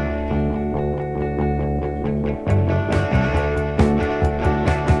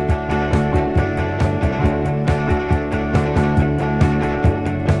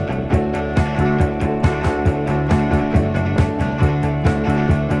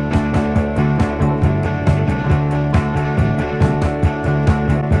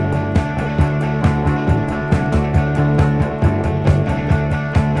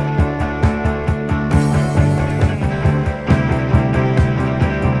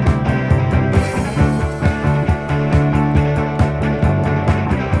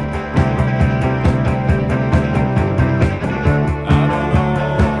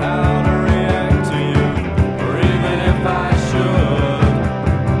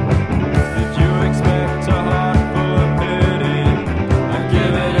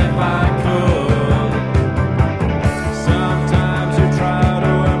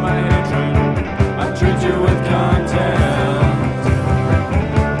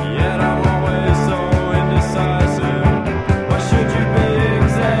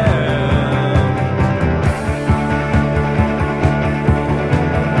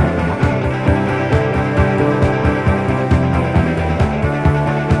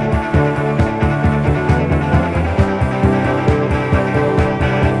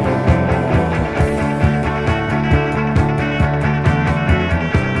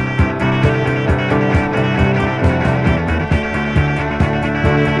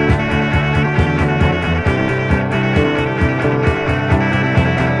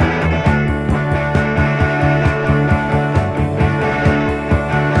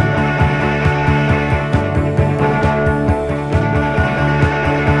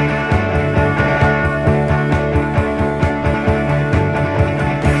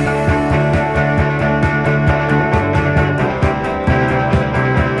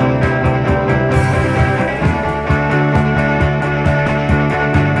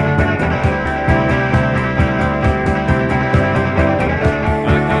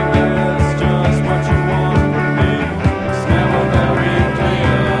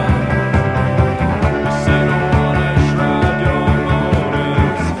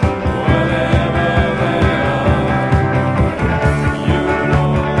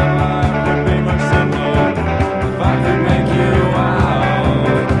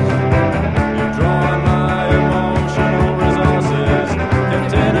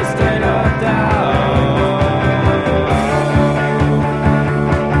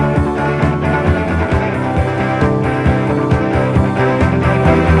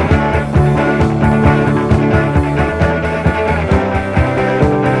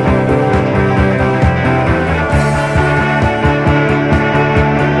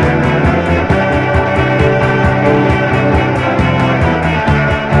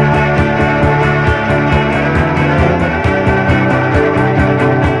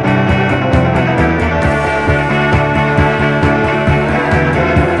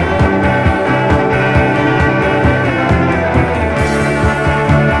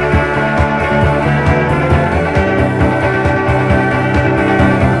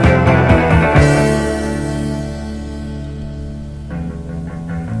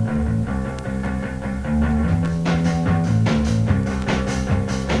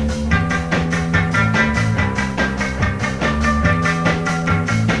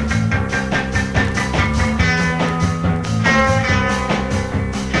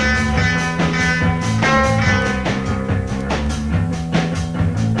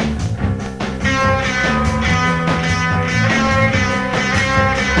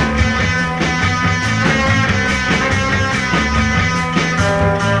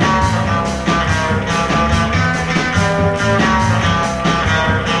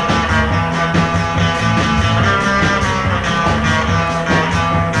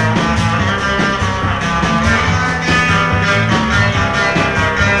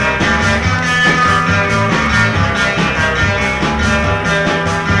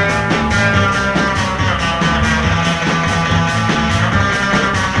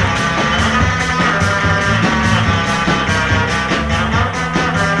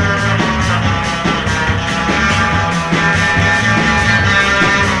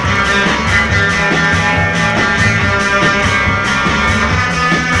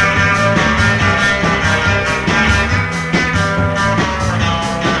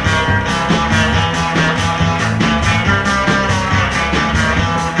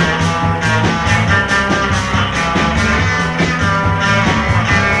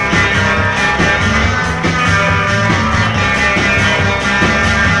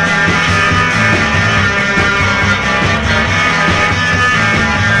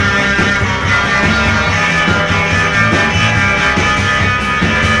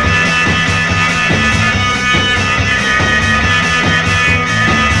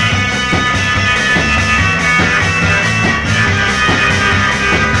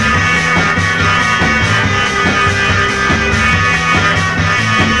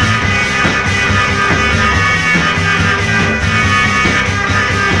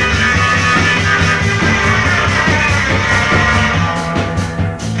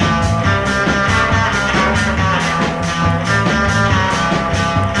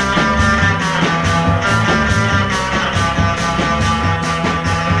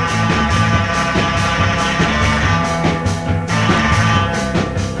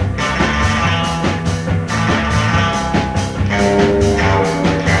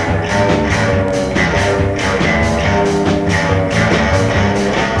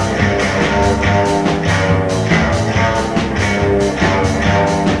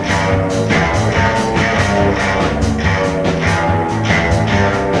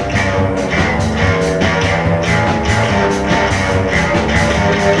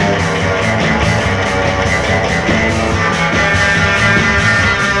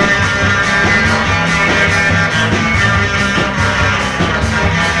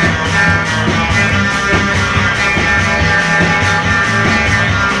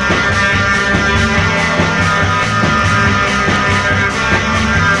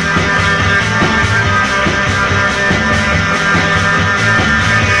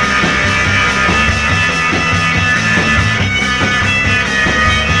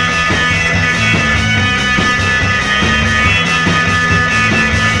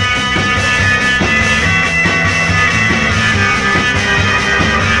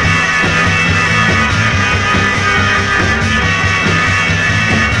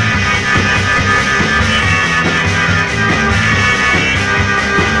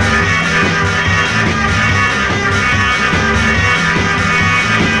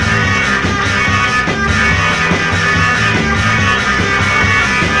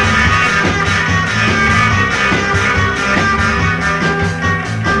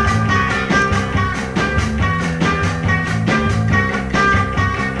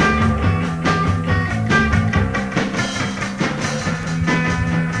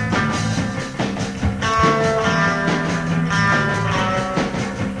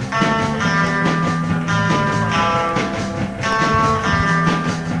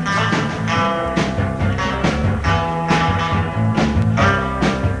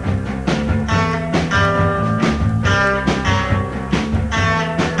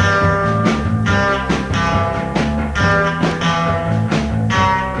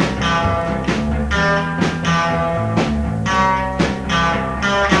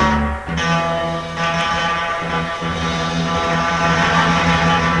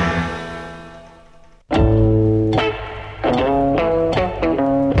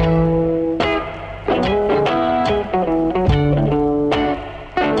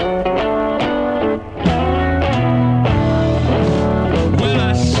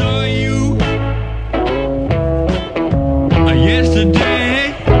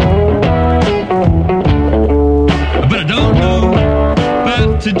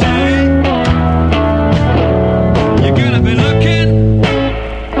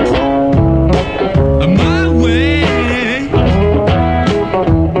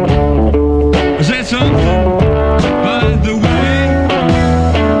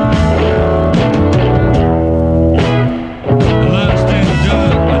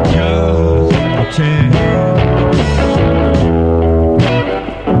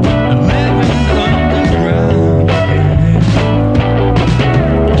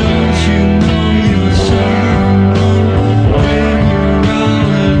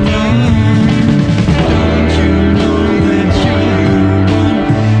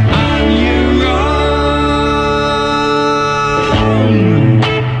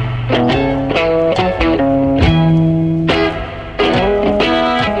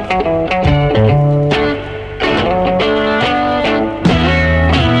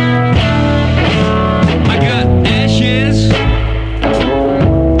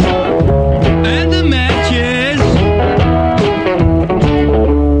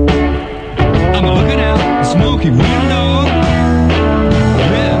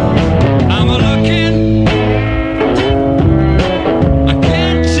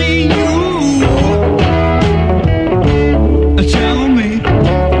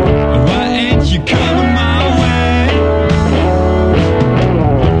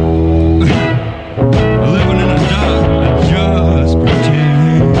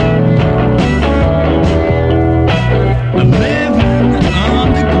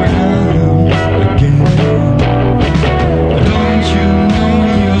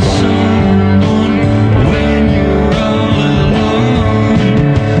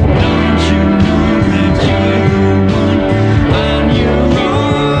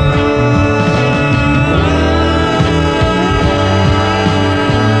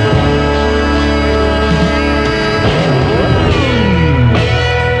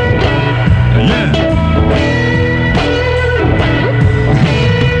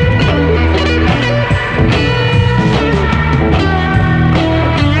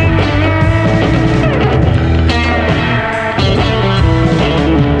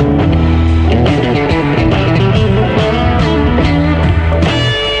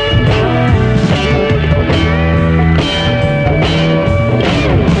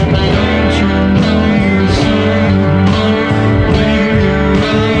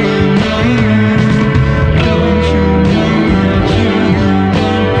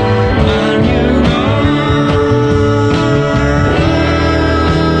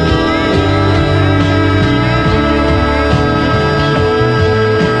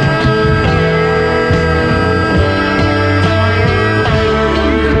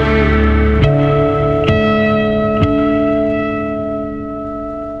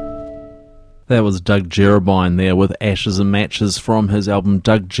 That was Doug Jerabine there with Ashes and Matches from his album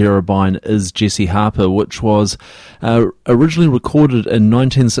Doug Jerabine is Jesse Harper, which was originally recorded in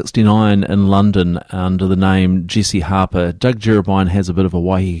 1969 in London under the name Jesse Harper. Doug Jerabine has a bit of a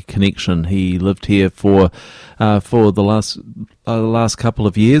Waiheke connection. He lived here for the last couple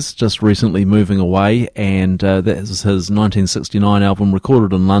of years, just recently moving away, and that is his 1969 album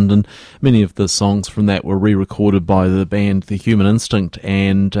recorded in London. Many of the songs from that were re-recorded by the band The Human Instinct,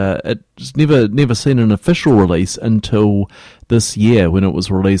 and it's never seen an official release until this year when it was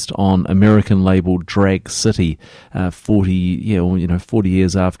released on American label Drag City, 40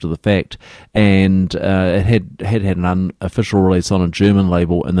 years after the fact, and it had an unofficial release on a German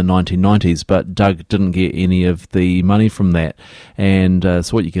label in the 1990s, but Doug didn't get any of the money from that, and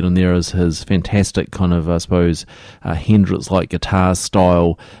so what you get in there is his fantastic kind of, I suppose, Hendrix-like guitar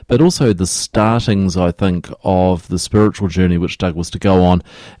style, but also the startings, I think, of the spiritual journey which Doug was to go on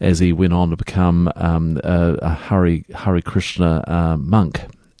as he went on to become a Hare Krishna monk,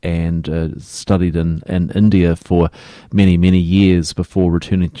 and studied in India for many years before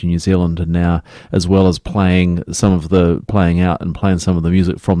returning to New Zealand, and now, as well as playing some of the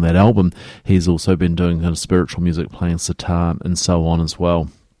music from that album, he's also been doing kind of spiritual music, playing sitar and so on as well.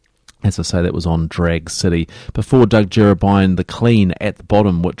 As I say, that was on Drag City. Before Doug Jerabine, The Clean at the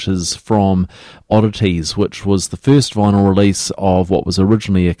bottom, which is from Oddities, which was the first vinyl release of what was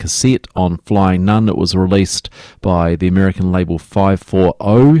originally a cassette on Flying Nun. It was released by the American label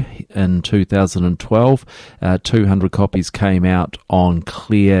 540 in 2012. 200 copies came out on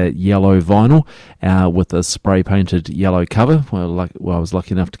clear yellow vinyl with a spray-painted yellow cover. Well, I was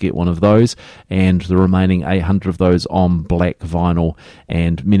lucky enough to get one of those, and the remaining 800 of those on black vinyl,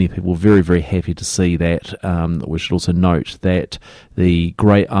 and many people very happy to see that. We should also note that the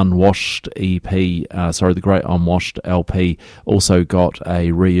Great Unwashed LP also got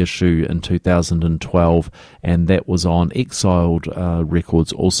a reissue in 2012, and that was on Exiled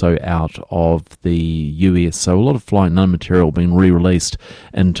Records, also out of the US. So a lot of Flying Nun material being re-released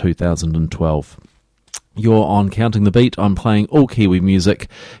in 2012. You're on Counting the Beat. I'm playing all Kiwi music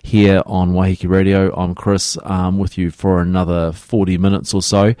here on Waiheke Radio. I'm Chris, with you for another 40 minutes or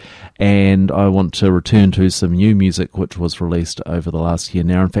so, and I want to return to some new music which was released over the last year.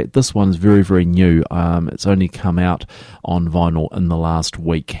 Now, in fact, this one's very new. It's only come out on vinyl in the last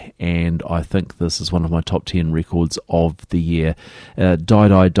week, and I think this is one of my top 10 records of the year. Die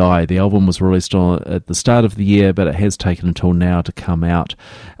Die Die. The album was released at the start of the year, but it has taken until now to come out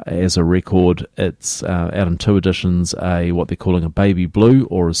as a record. It's out in two editions, what they're calling a baby blue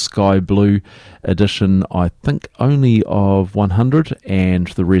or a sky blue edition, I think only of 100, and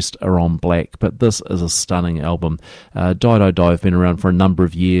the rest are on black. But this is a stunning album. Die Die Die have been around for a number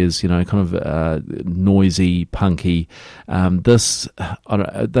of years, kind of noisy, punky. They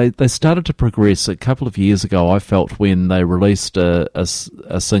started to progress a couple of years ago, I felt, when they released a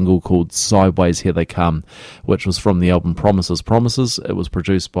single called Sideways Here They Come, which was from the album Promises. It was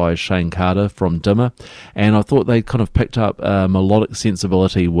produced by Shane Carter from Dimmer, and I thought they kind of picked up a melodic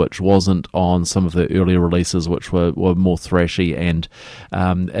sensibility which wasn't on some of the earlier releases, which were more thrashy, and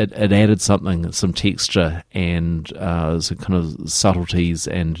it added some texture and some kind of subtleties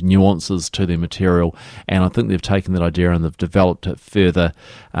and nuances to their material, and I think they've taken that idea and they've developed it further.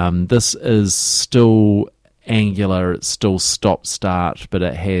 This is still angular, it's still stop-start, but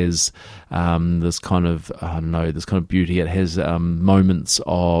it has this kind of beauty. It has moments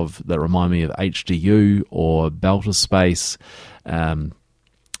that remind me of HDU or Belter Space. I'm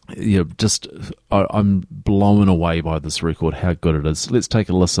blown away by this record, how good it is. Let's take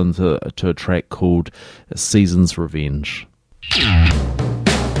a listen to a track called Season's Revenge.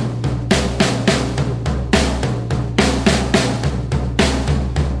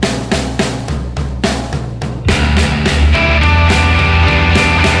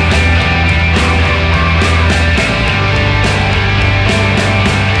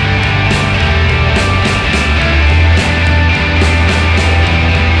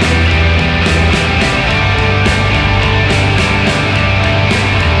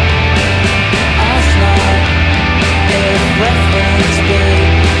 Reference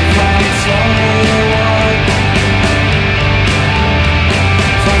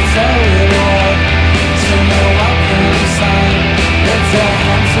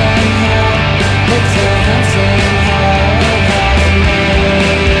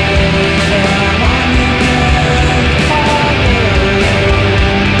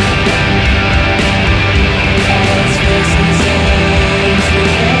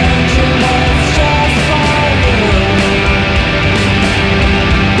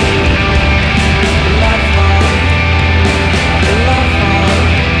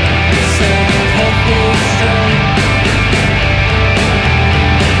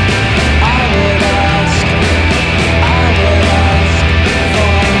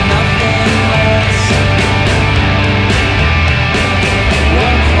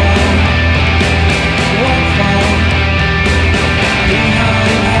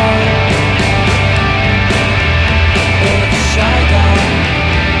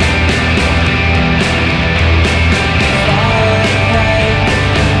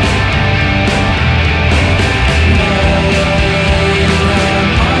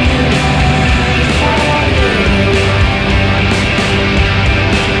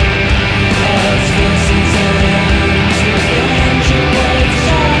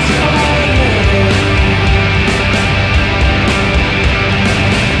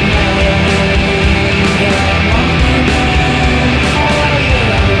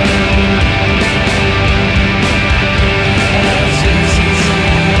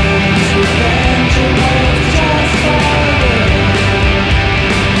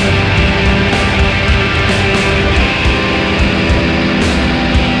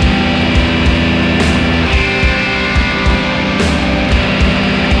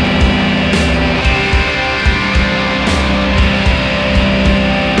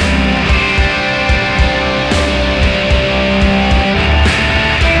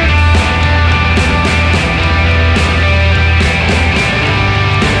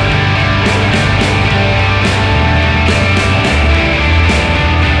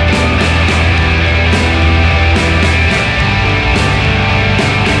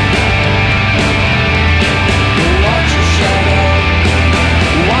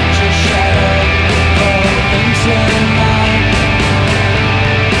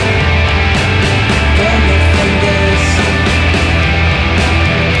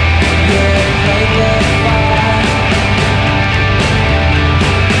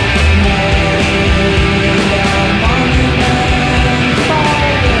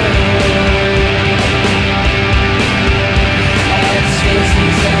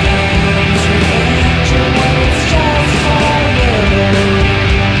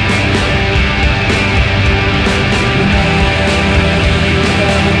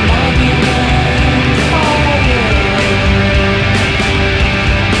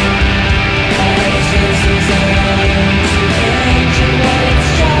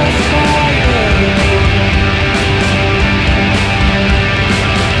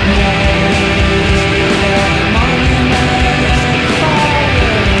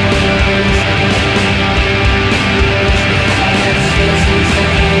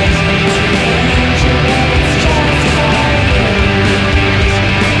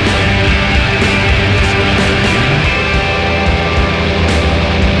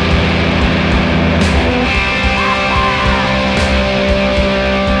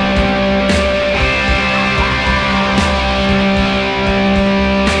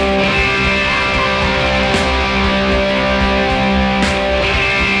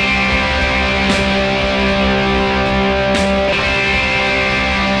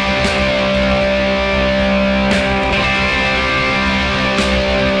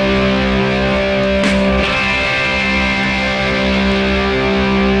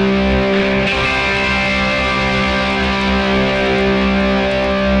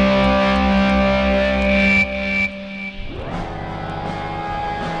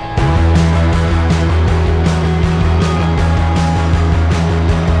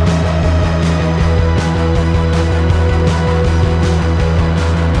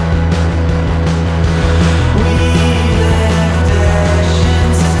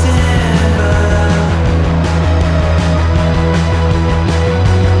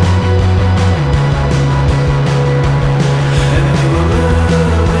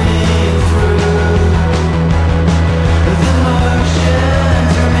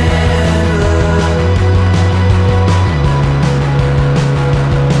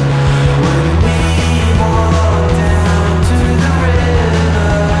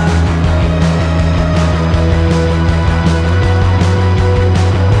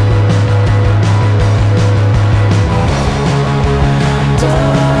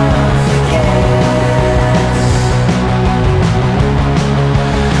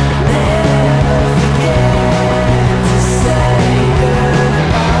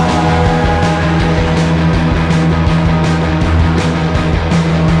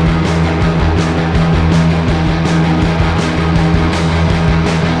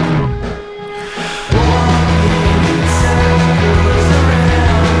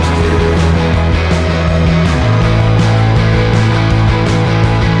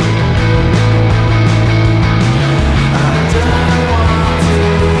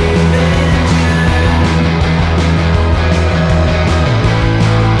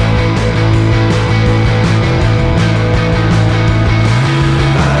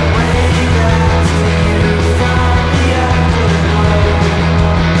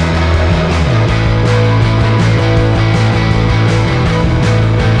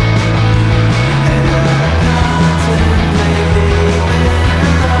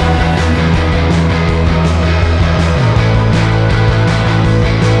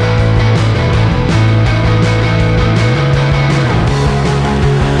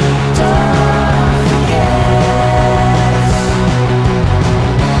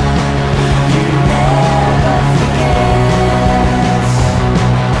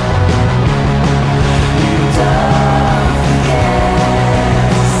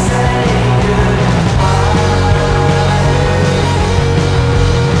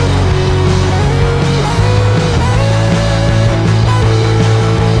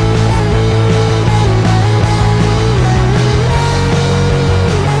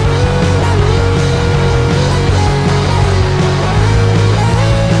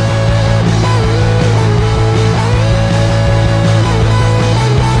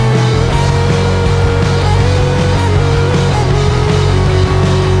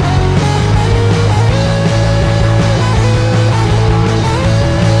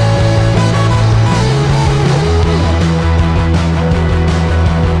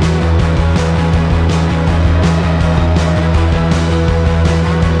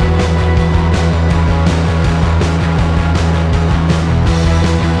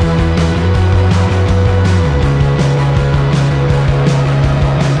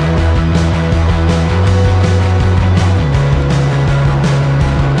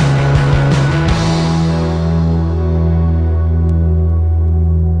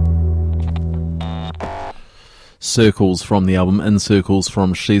Circles from the album In Circles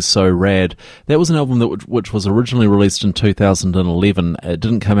from She's So Rad. That was an album which was originally released in 2011. It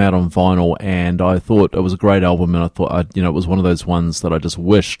didn't come out on vinyl, and I thought it was a great album, and I thought it was one of those ones that I just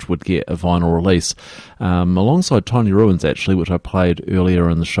wished would get a vinyl release. Alongside Tiny Ruins, actually, which I played earlier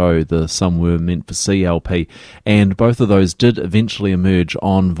in the show, the Some Were Meant for C LP, and both of those did eventually emerge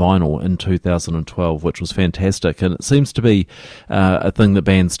on vinyl in 2012, which was fantastic. And it seems to be a thing that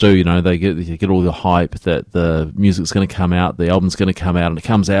bands do. They get all the hype that the music's going to come out, the album's going to come out, and it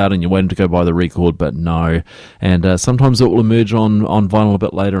comes out, and you're waiting to go buy the record, but no. And sometimes it will emerge on vinyl a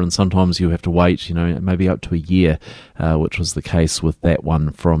bit later, and sometimes you have to wait, maybe up to a year, which was the case with that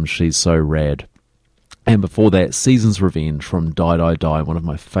one from She's So Rad. And before that, Season's Revenge from Die Die Die, one of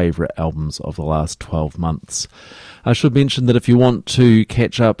my favourite albums of the last 12 months. I should mention that if you want to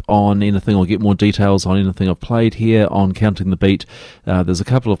catch up on anything or get more details on anything I've played here on Counting the Beat, there's a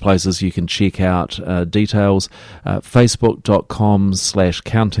couple of places you can check out details.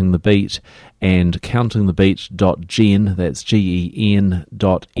 Facebook.com/countingthebeat and countingthebeat.gen, that's GEN.NZ,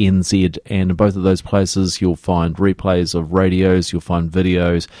 and in both of those places you'll find replays of radios, you'll find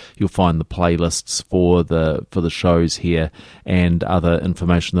videos, you'll find the playlists for the shows here, and other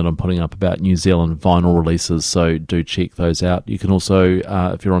information that I'm putting up about New Zealand vinyl releases, so do check those out. You can also,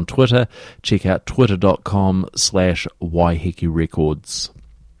 if you're on Twitter, check out twitter.com/YHikiRecords.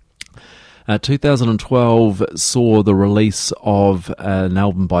 2012 saw the release of an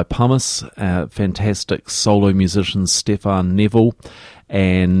album by Pumice, fantastic solo musician Stefan Neville,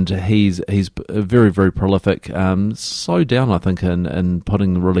 and he's very, very prolific. Slowed down, I think, in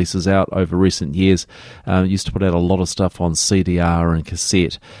putting releases out over recent years. Used to put out a lot of stuff on CDR and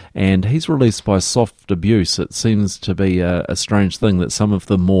cassette, and he's released by Soft Abuse. It seems to be a strange thing that some of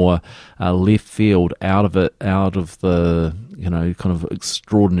the more left field, out of the kind of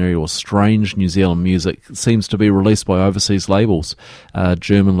extraordinary or strange New Zealand music seems to be released by overseas labels,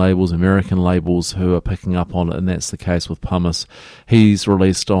 German labels, American labels, who are picking up on it, and that's the case with Pumice. He's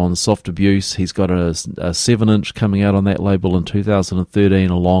released on Soft Abuse. He's got a 7-inch coming out on that label in 2013,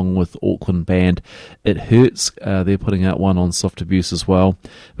 along with Auckland band It Hurts. They're putting out one on Soft Abuse as well.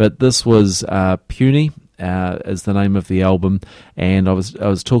 But this was Puny. Is the name of the album, and I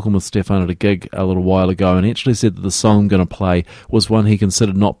was talking with Stefan at a gig a little while ago, and he actually said that the song I'm going to play was one he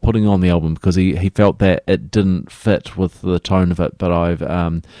considered not putting on the album because he felt that it didn't fit with the tone of it. But I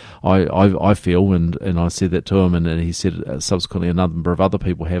feel, and I said that to him, and he said subsequently a number of other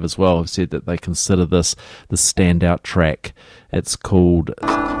people have as well, have said that they consider this the standout track. It's called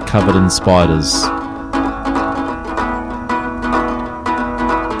Covered in Spiders.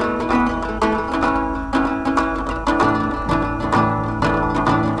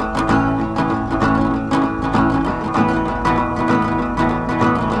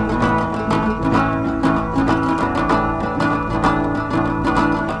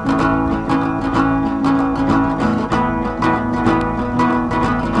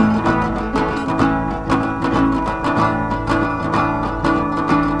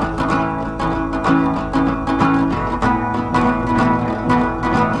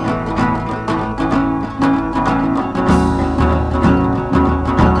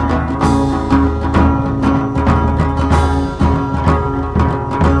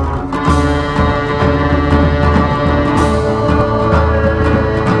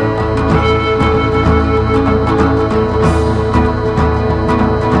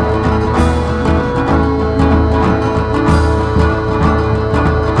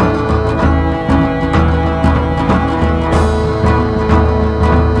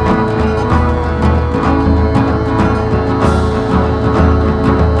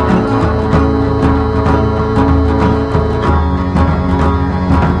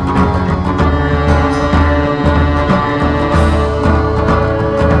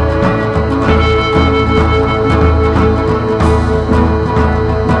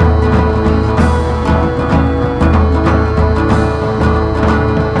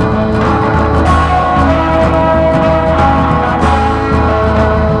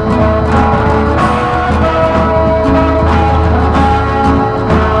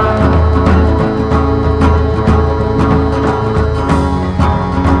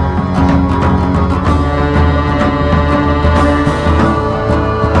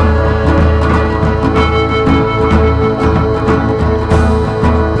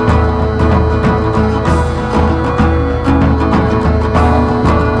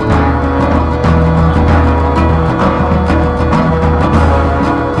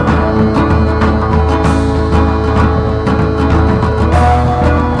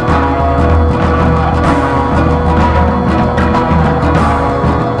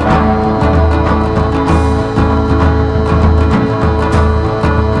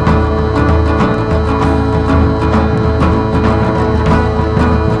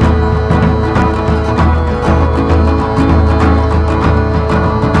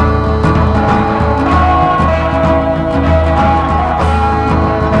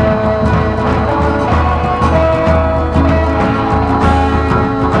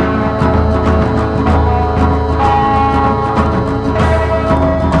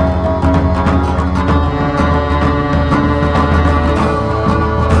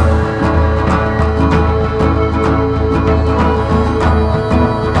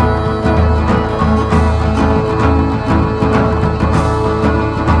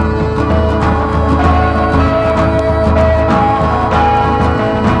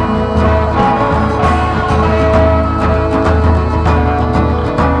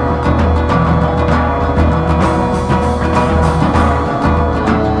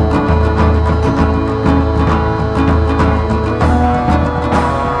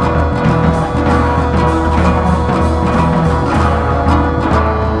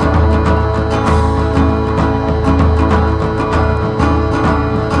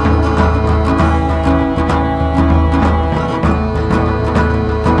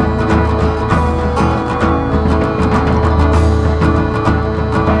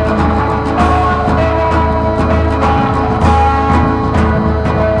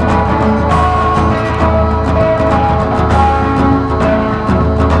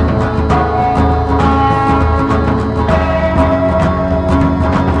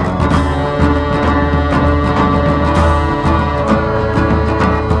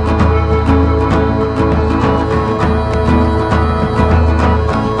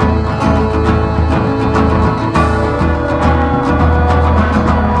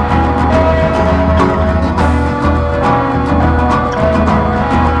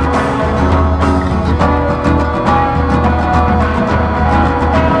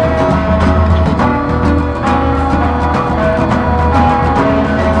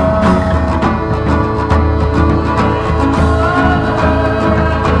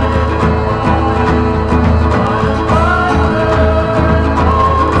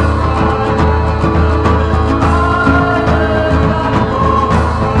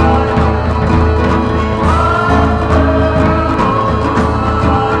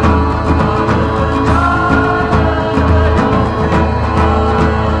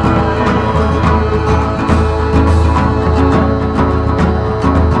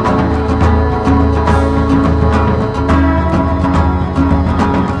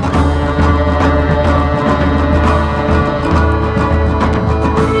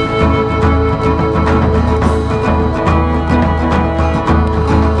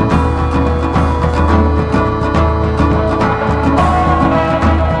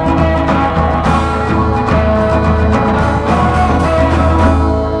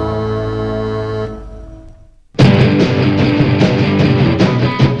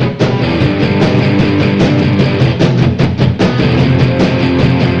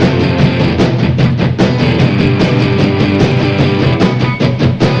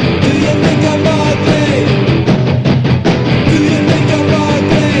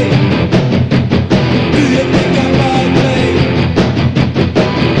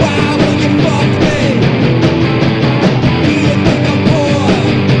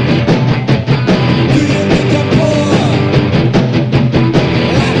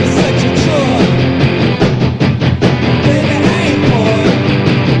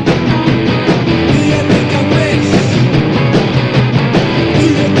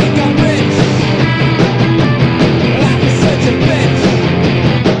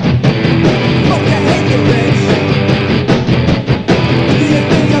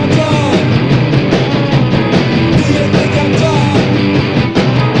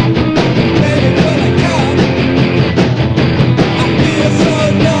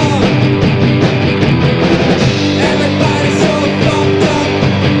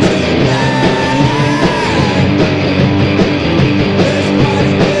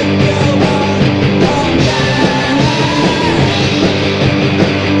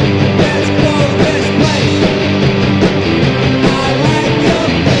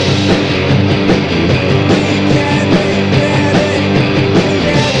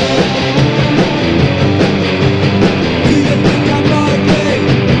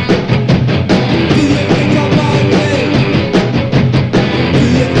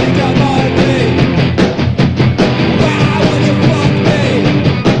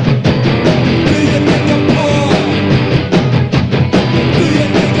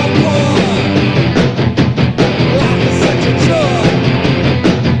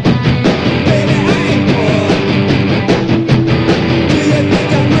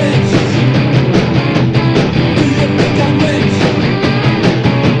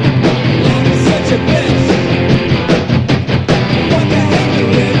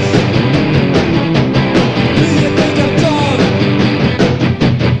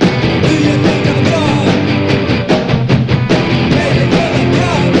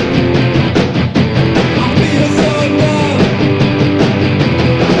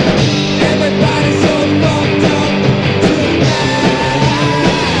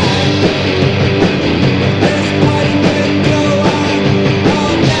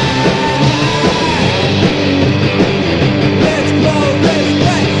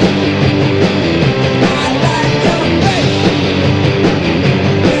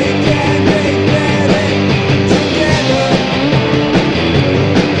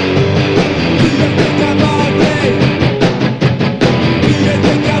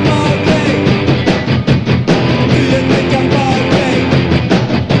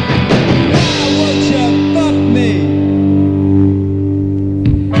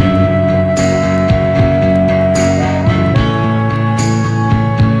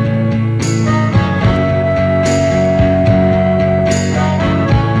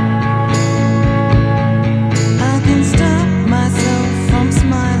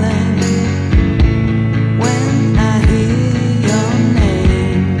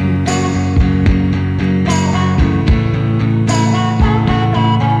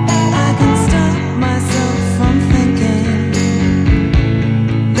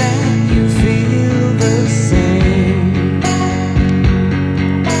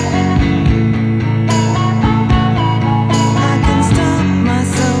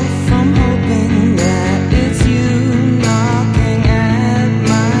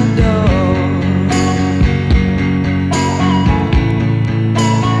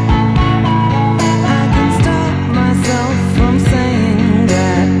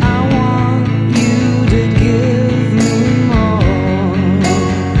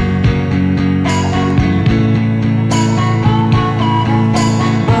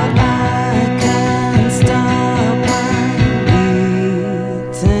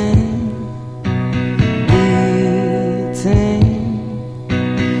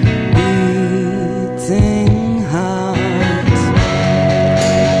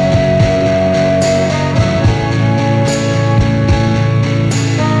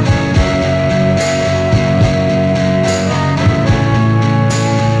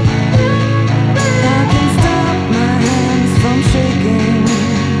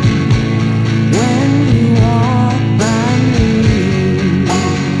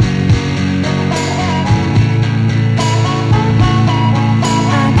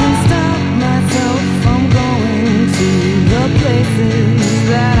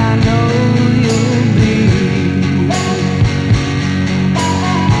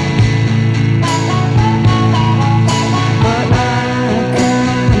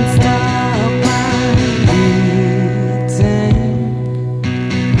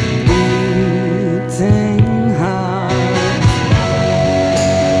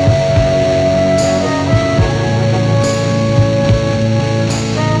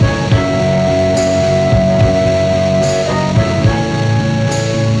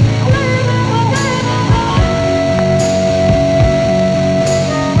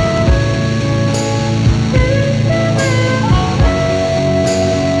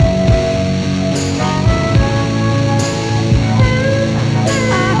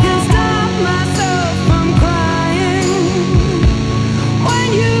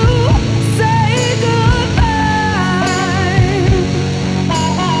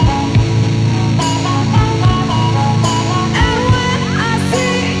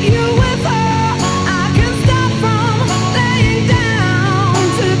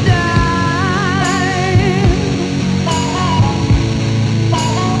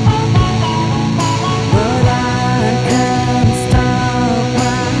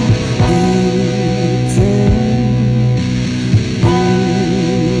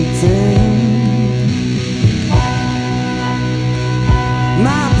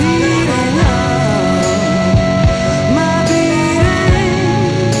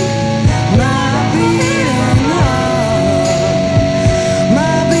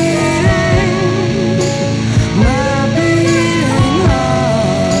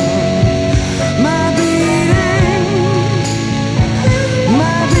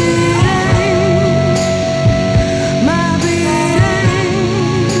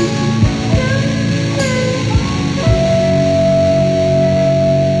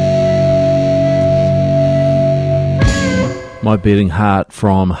 My Beating Heart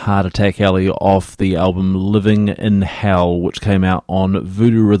from Heart Attack Alley off the album Living in Hell, which came out on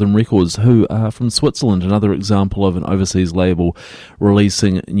Voodoo Rhythm Records, who are from Switzerland, another example of an overseas label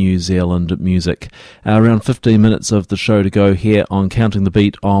releasing New Zealand music. Around 15 minutes of the show to go here on Counting the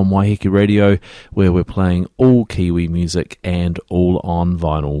Beat on Waiheke Radio, where we're playing all Kiwi music and all on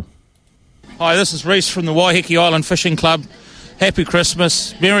vinyl. Hi, this is Reese from the Waiheke Island Fishing Club. Happy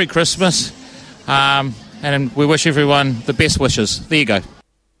Christmas, Merry Christmas, and we wish everyone the best wishes. There you go.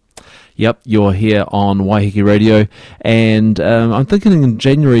 Yep, you're here on Waiheke Radio, and I'm thinking in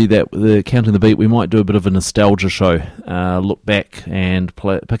January that the Counting the Beat we might do a bit of a nostalgia show, look back and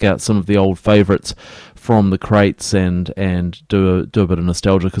pick out some of the old favourites from the crates and do a bit of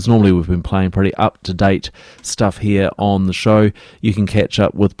nostalgia, because normally we've been playing pretty up-to-date stuff here on the show. You can catch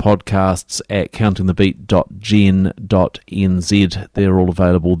up with podcasts at countingthebeat.gen.nz. They're all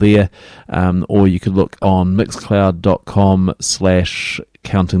available there, or you could look on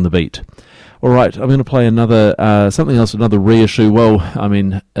mixcloud.com/countingthebeat. All right, I'm going to play another something else, another reissue. Well, I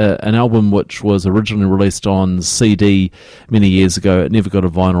mean, an album which was originally released on CD many years ago. It never got a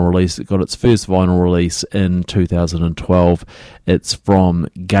vinyl release. It got its first vinyl release in 2012. It's from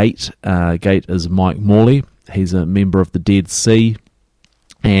Gate. Gate is Mike Morley. He's a member of the Dead Sea,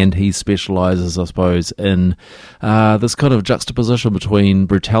 and he specialises, I suppose, in this kind of juxtaposition between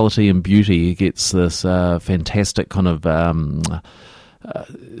brutality and beauty. He gets this fantastic kind of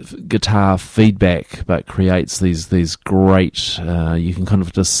guitar feedback, but creates these great, you can kind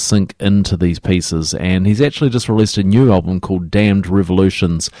of just sink into these pieces. And he's actually just released a new album called Damned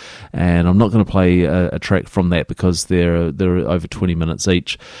Revolutions, and I'm not going to play a track from that because they're over 20 minutes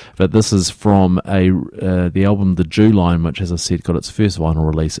each, but this is from the album The Jew Line, which, as I said, got its first vinyl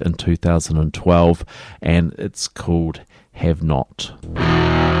release in 2012, and it's called Have Not.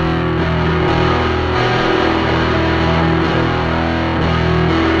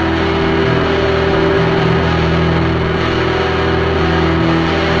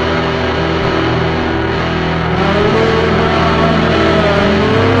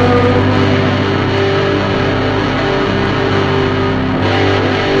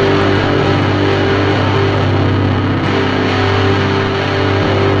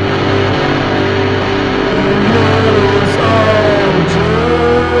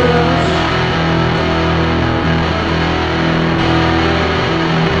 Oh,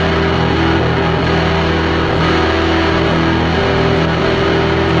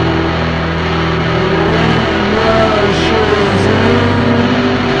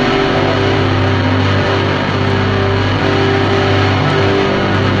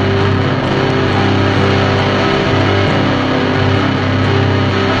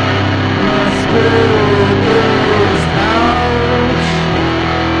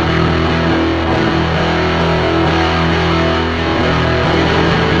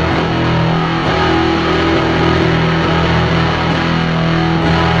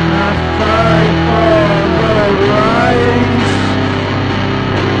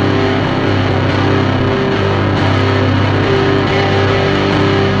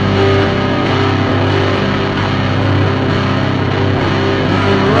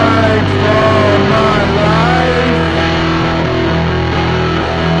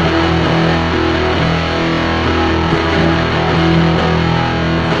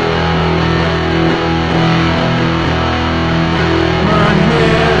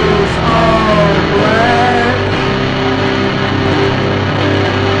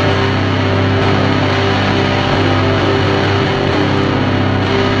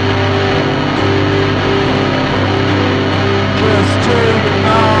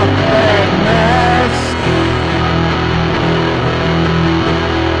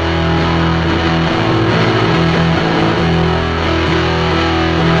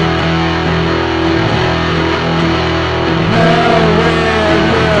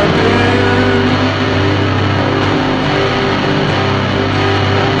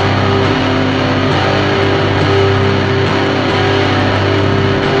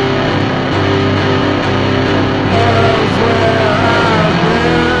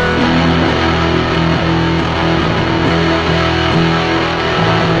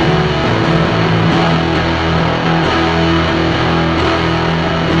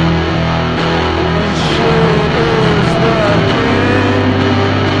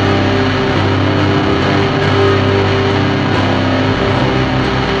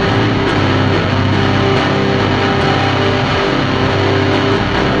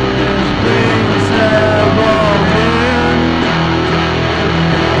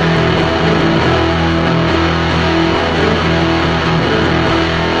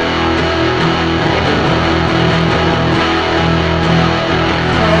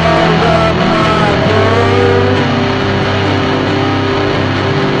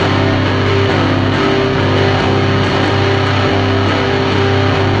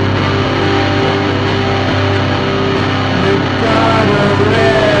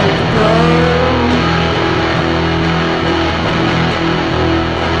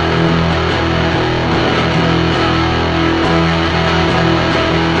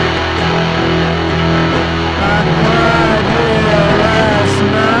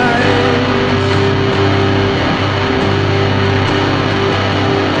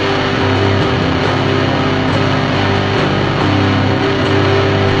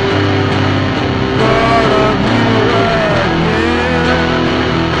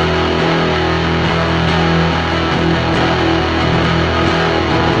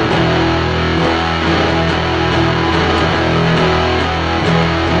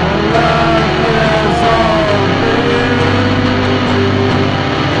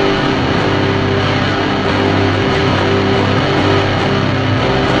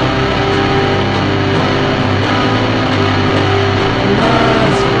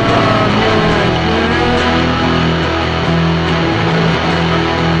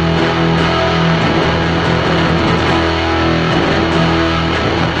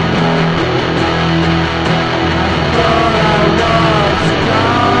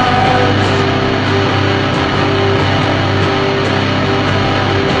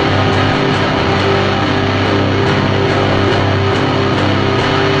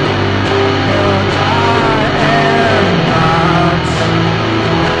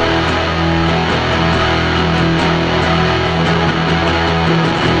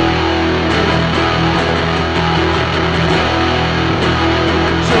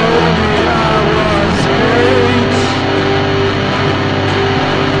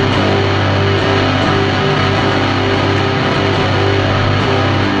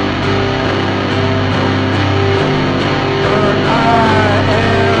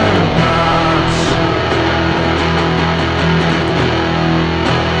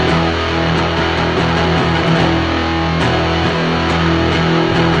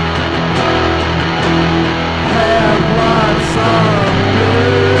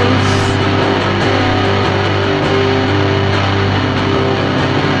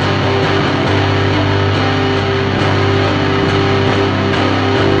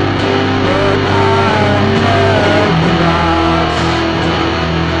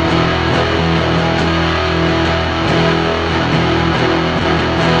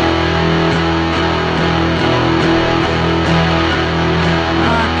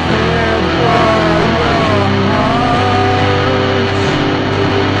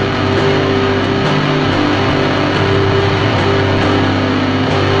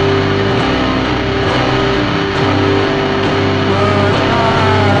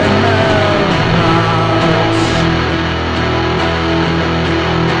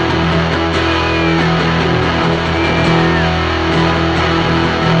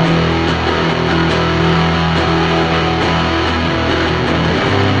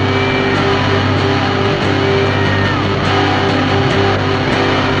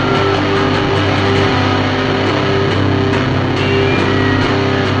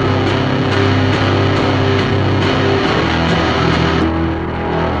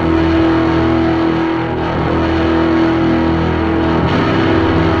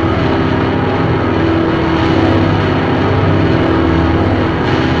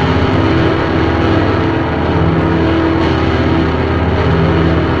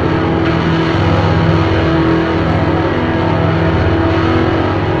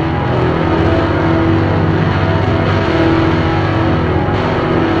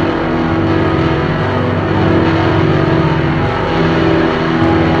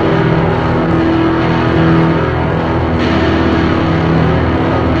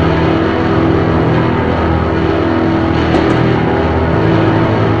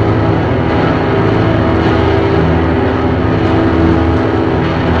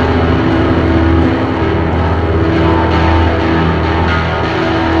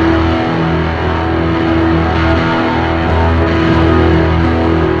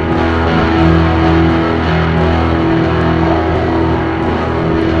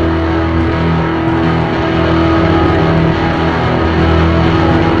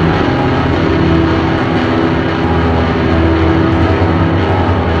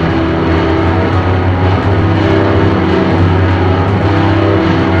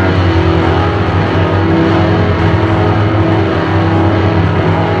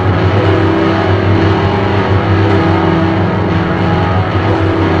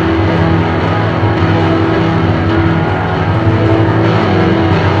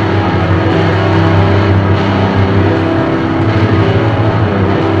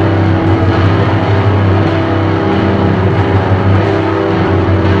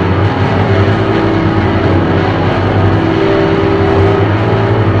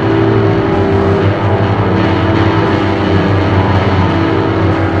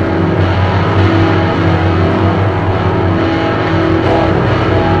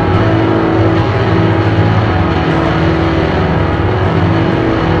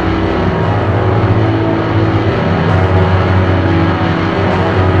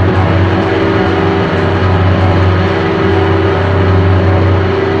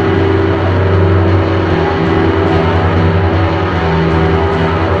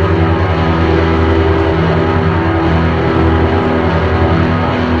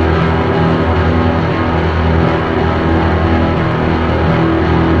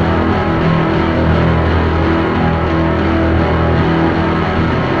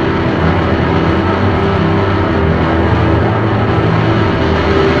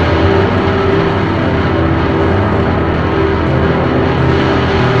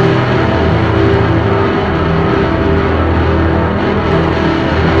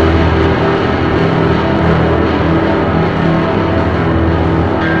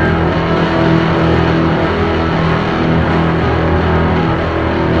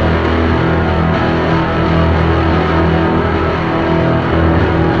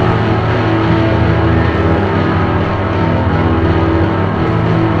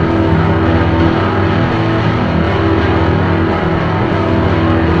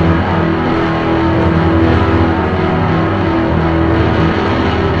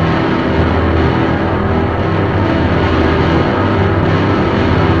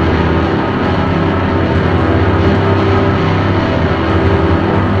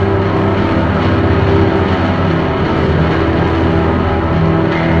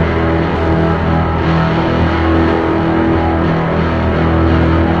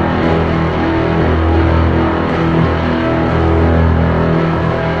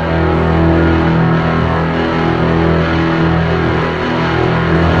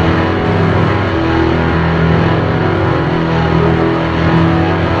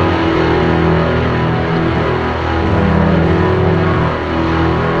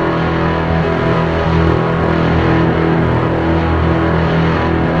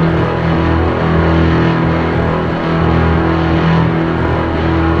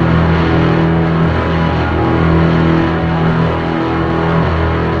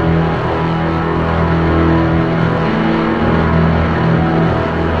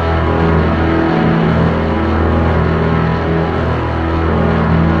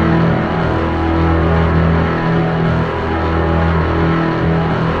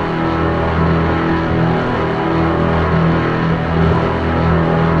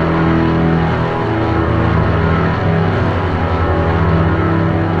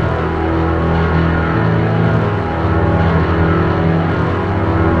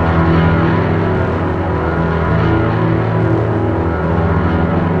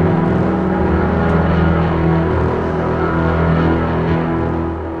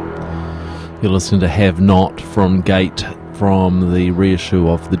 You're listening to Have Not from Gate from the reissue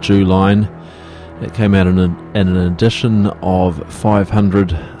of the Jew Line. It came out in an edition of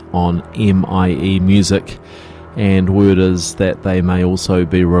 500 on MIE Music, and word is that they may also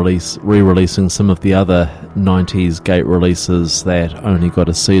be re-releasing some of the other 90s Gate releases that only got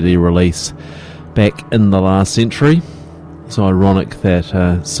a CD release back in the last century. It's ironic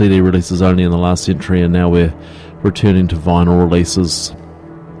that CD releases only in the last century, and now we're returning to vinyl releases.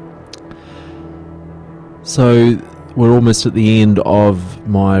 So we're almost at the end of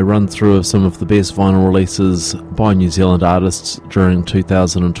my run through of some of the best vinyl releases by New Zealand artists during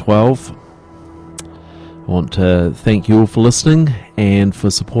 2012. I want to thank you all for listening and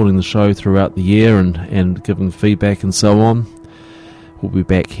for supporting the show throughout the year and giving feedback and so on. We'll be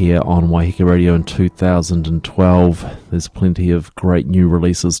back here on Waiheke Radio in 2012. There's plenty of great new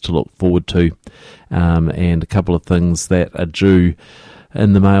releases to look forward to, and a couple of things that are due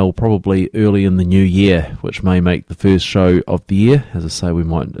in the mail probably early in the new year, which may make the first show of the year. As I say, we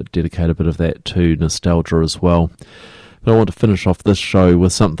might dedicate a bit of that to nostalgia as well. But I want to finish off this show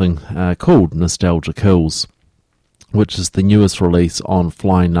with something called Nostalgia Kills, which is the newest release on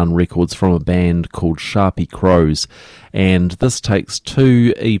Flying Nun Records from a band called Sharpie Crows. And this takes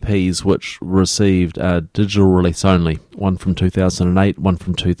two EPs which received a digital release only, one from 2008, one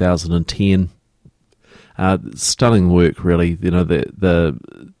from 2010. Stunning work, really. You know,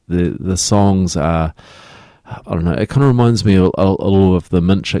 the songs are, I don't know, it kind of reminds me a little of the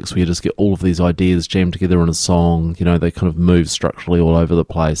Mint Chicks, where you just get all of these ideas jammed together in a song. You know, they kind of move structurally all over the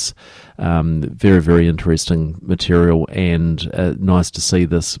place. Very, very interesting material, and nice to see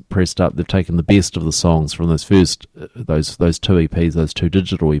this pressed up. They've taken the best of the songs from those first, those two EPs, those two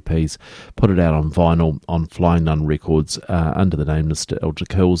digital EPs, put it out on vinyl on Flying Nun Records under the name Nostalgia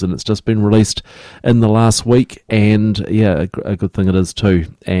Kills, and it's just been released in the last week, and yeah, a good thing it is too.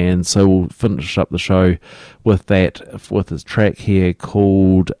 And so we'll finish up the show with that, with this track here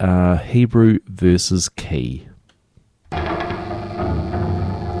called Hebrew versus Key.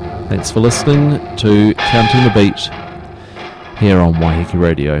 Thanks for listening to Counting the Beat here on Waiheke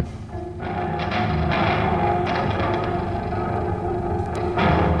Radio.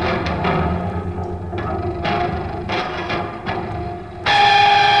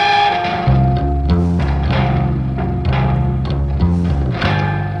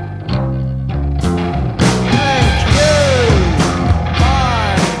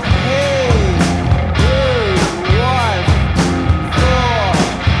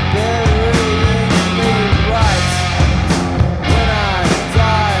 Right when I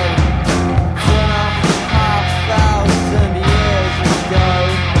died.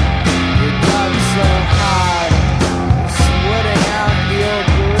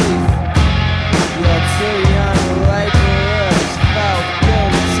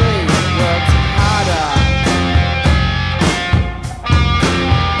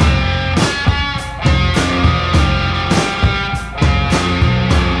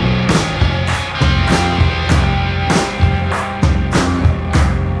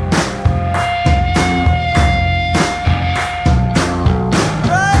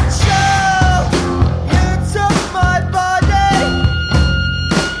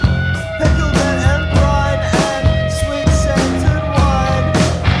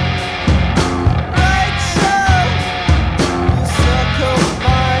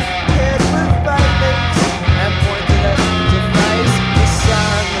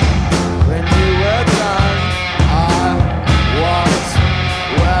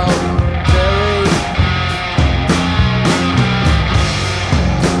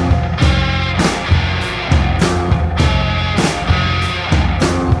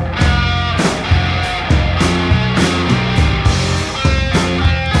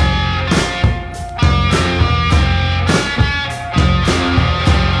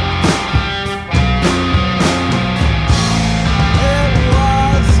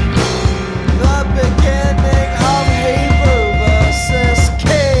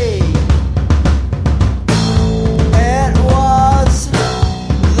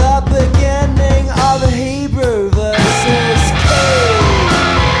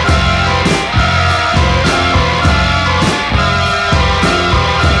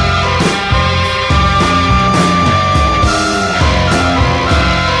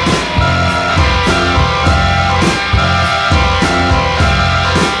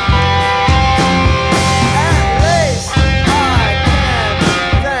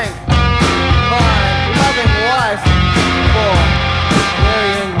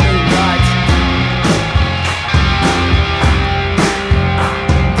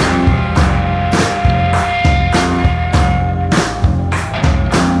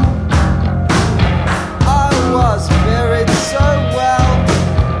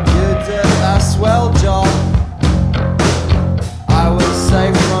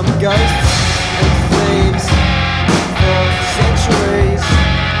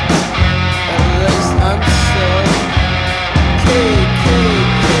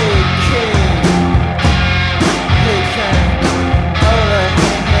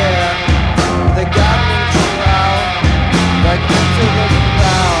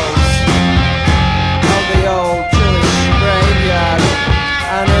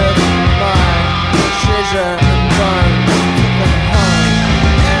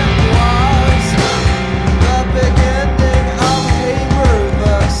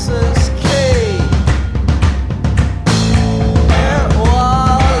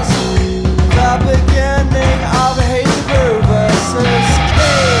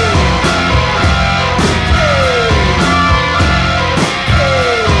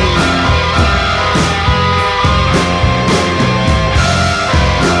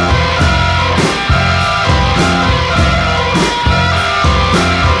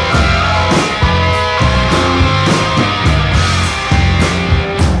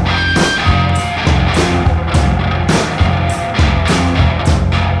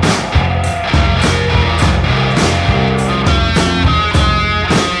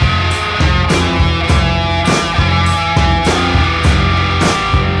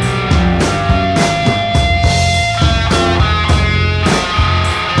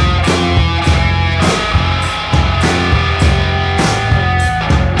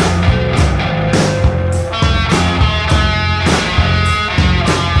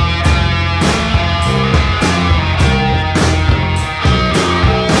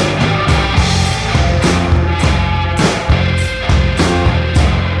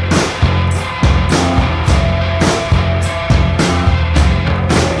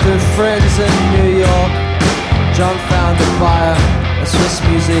 dumbfounded by a Swiss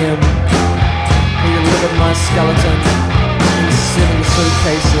museum. He delivered my skeleton in 7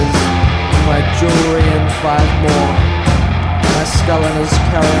 suitcases, my jewelry in 5 more, my skull in his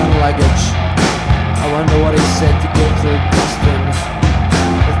carry-on luggage. I wonder what he said to get through customs.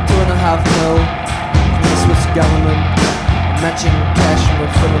 With 2.5 mil from the Swiss government, matching cash from a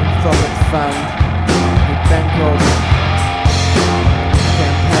philanthropic fund, he bankrolled a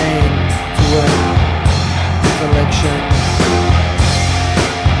campaign to win his election.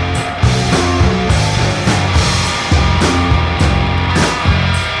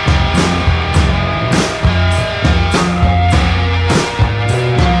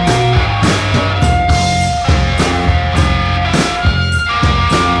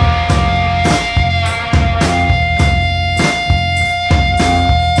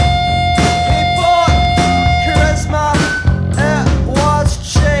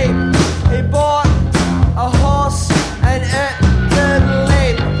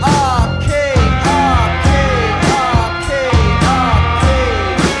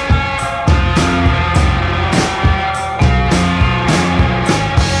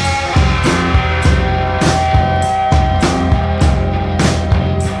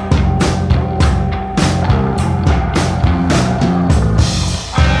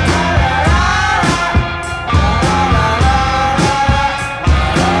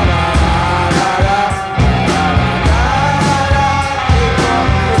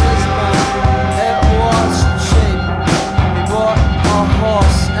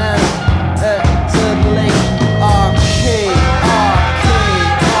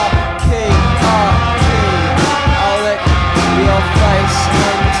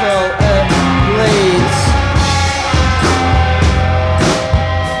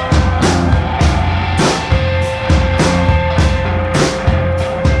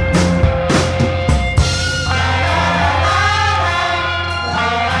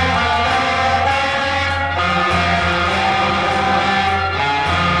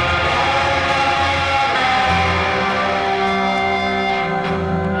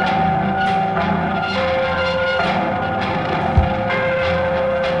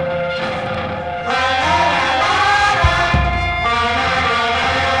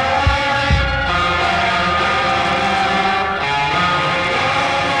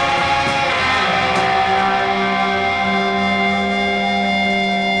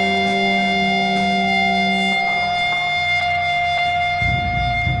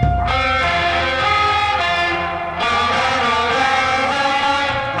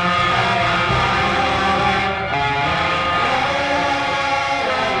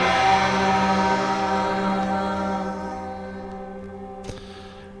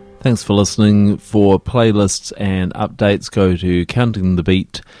 Thanks for listening. For playlists and updates, go to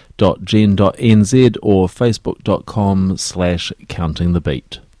countingthebeat.gen.nz or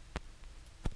facebook.com/countingthebeat.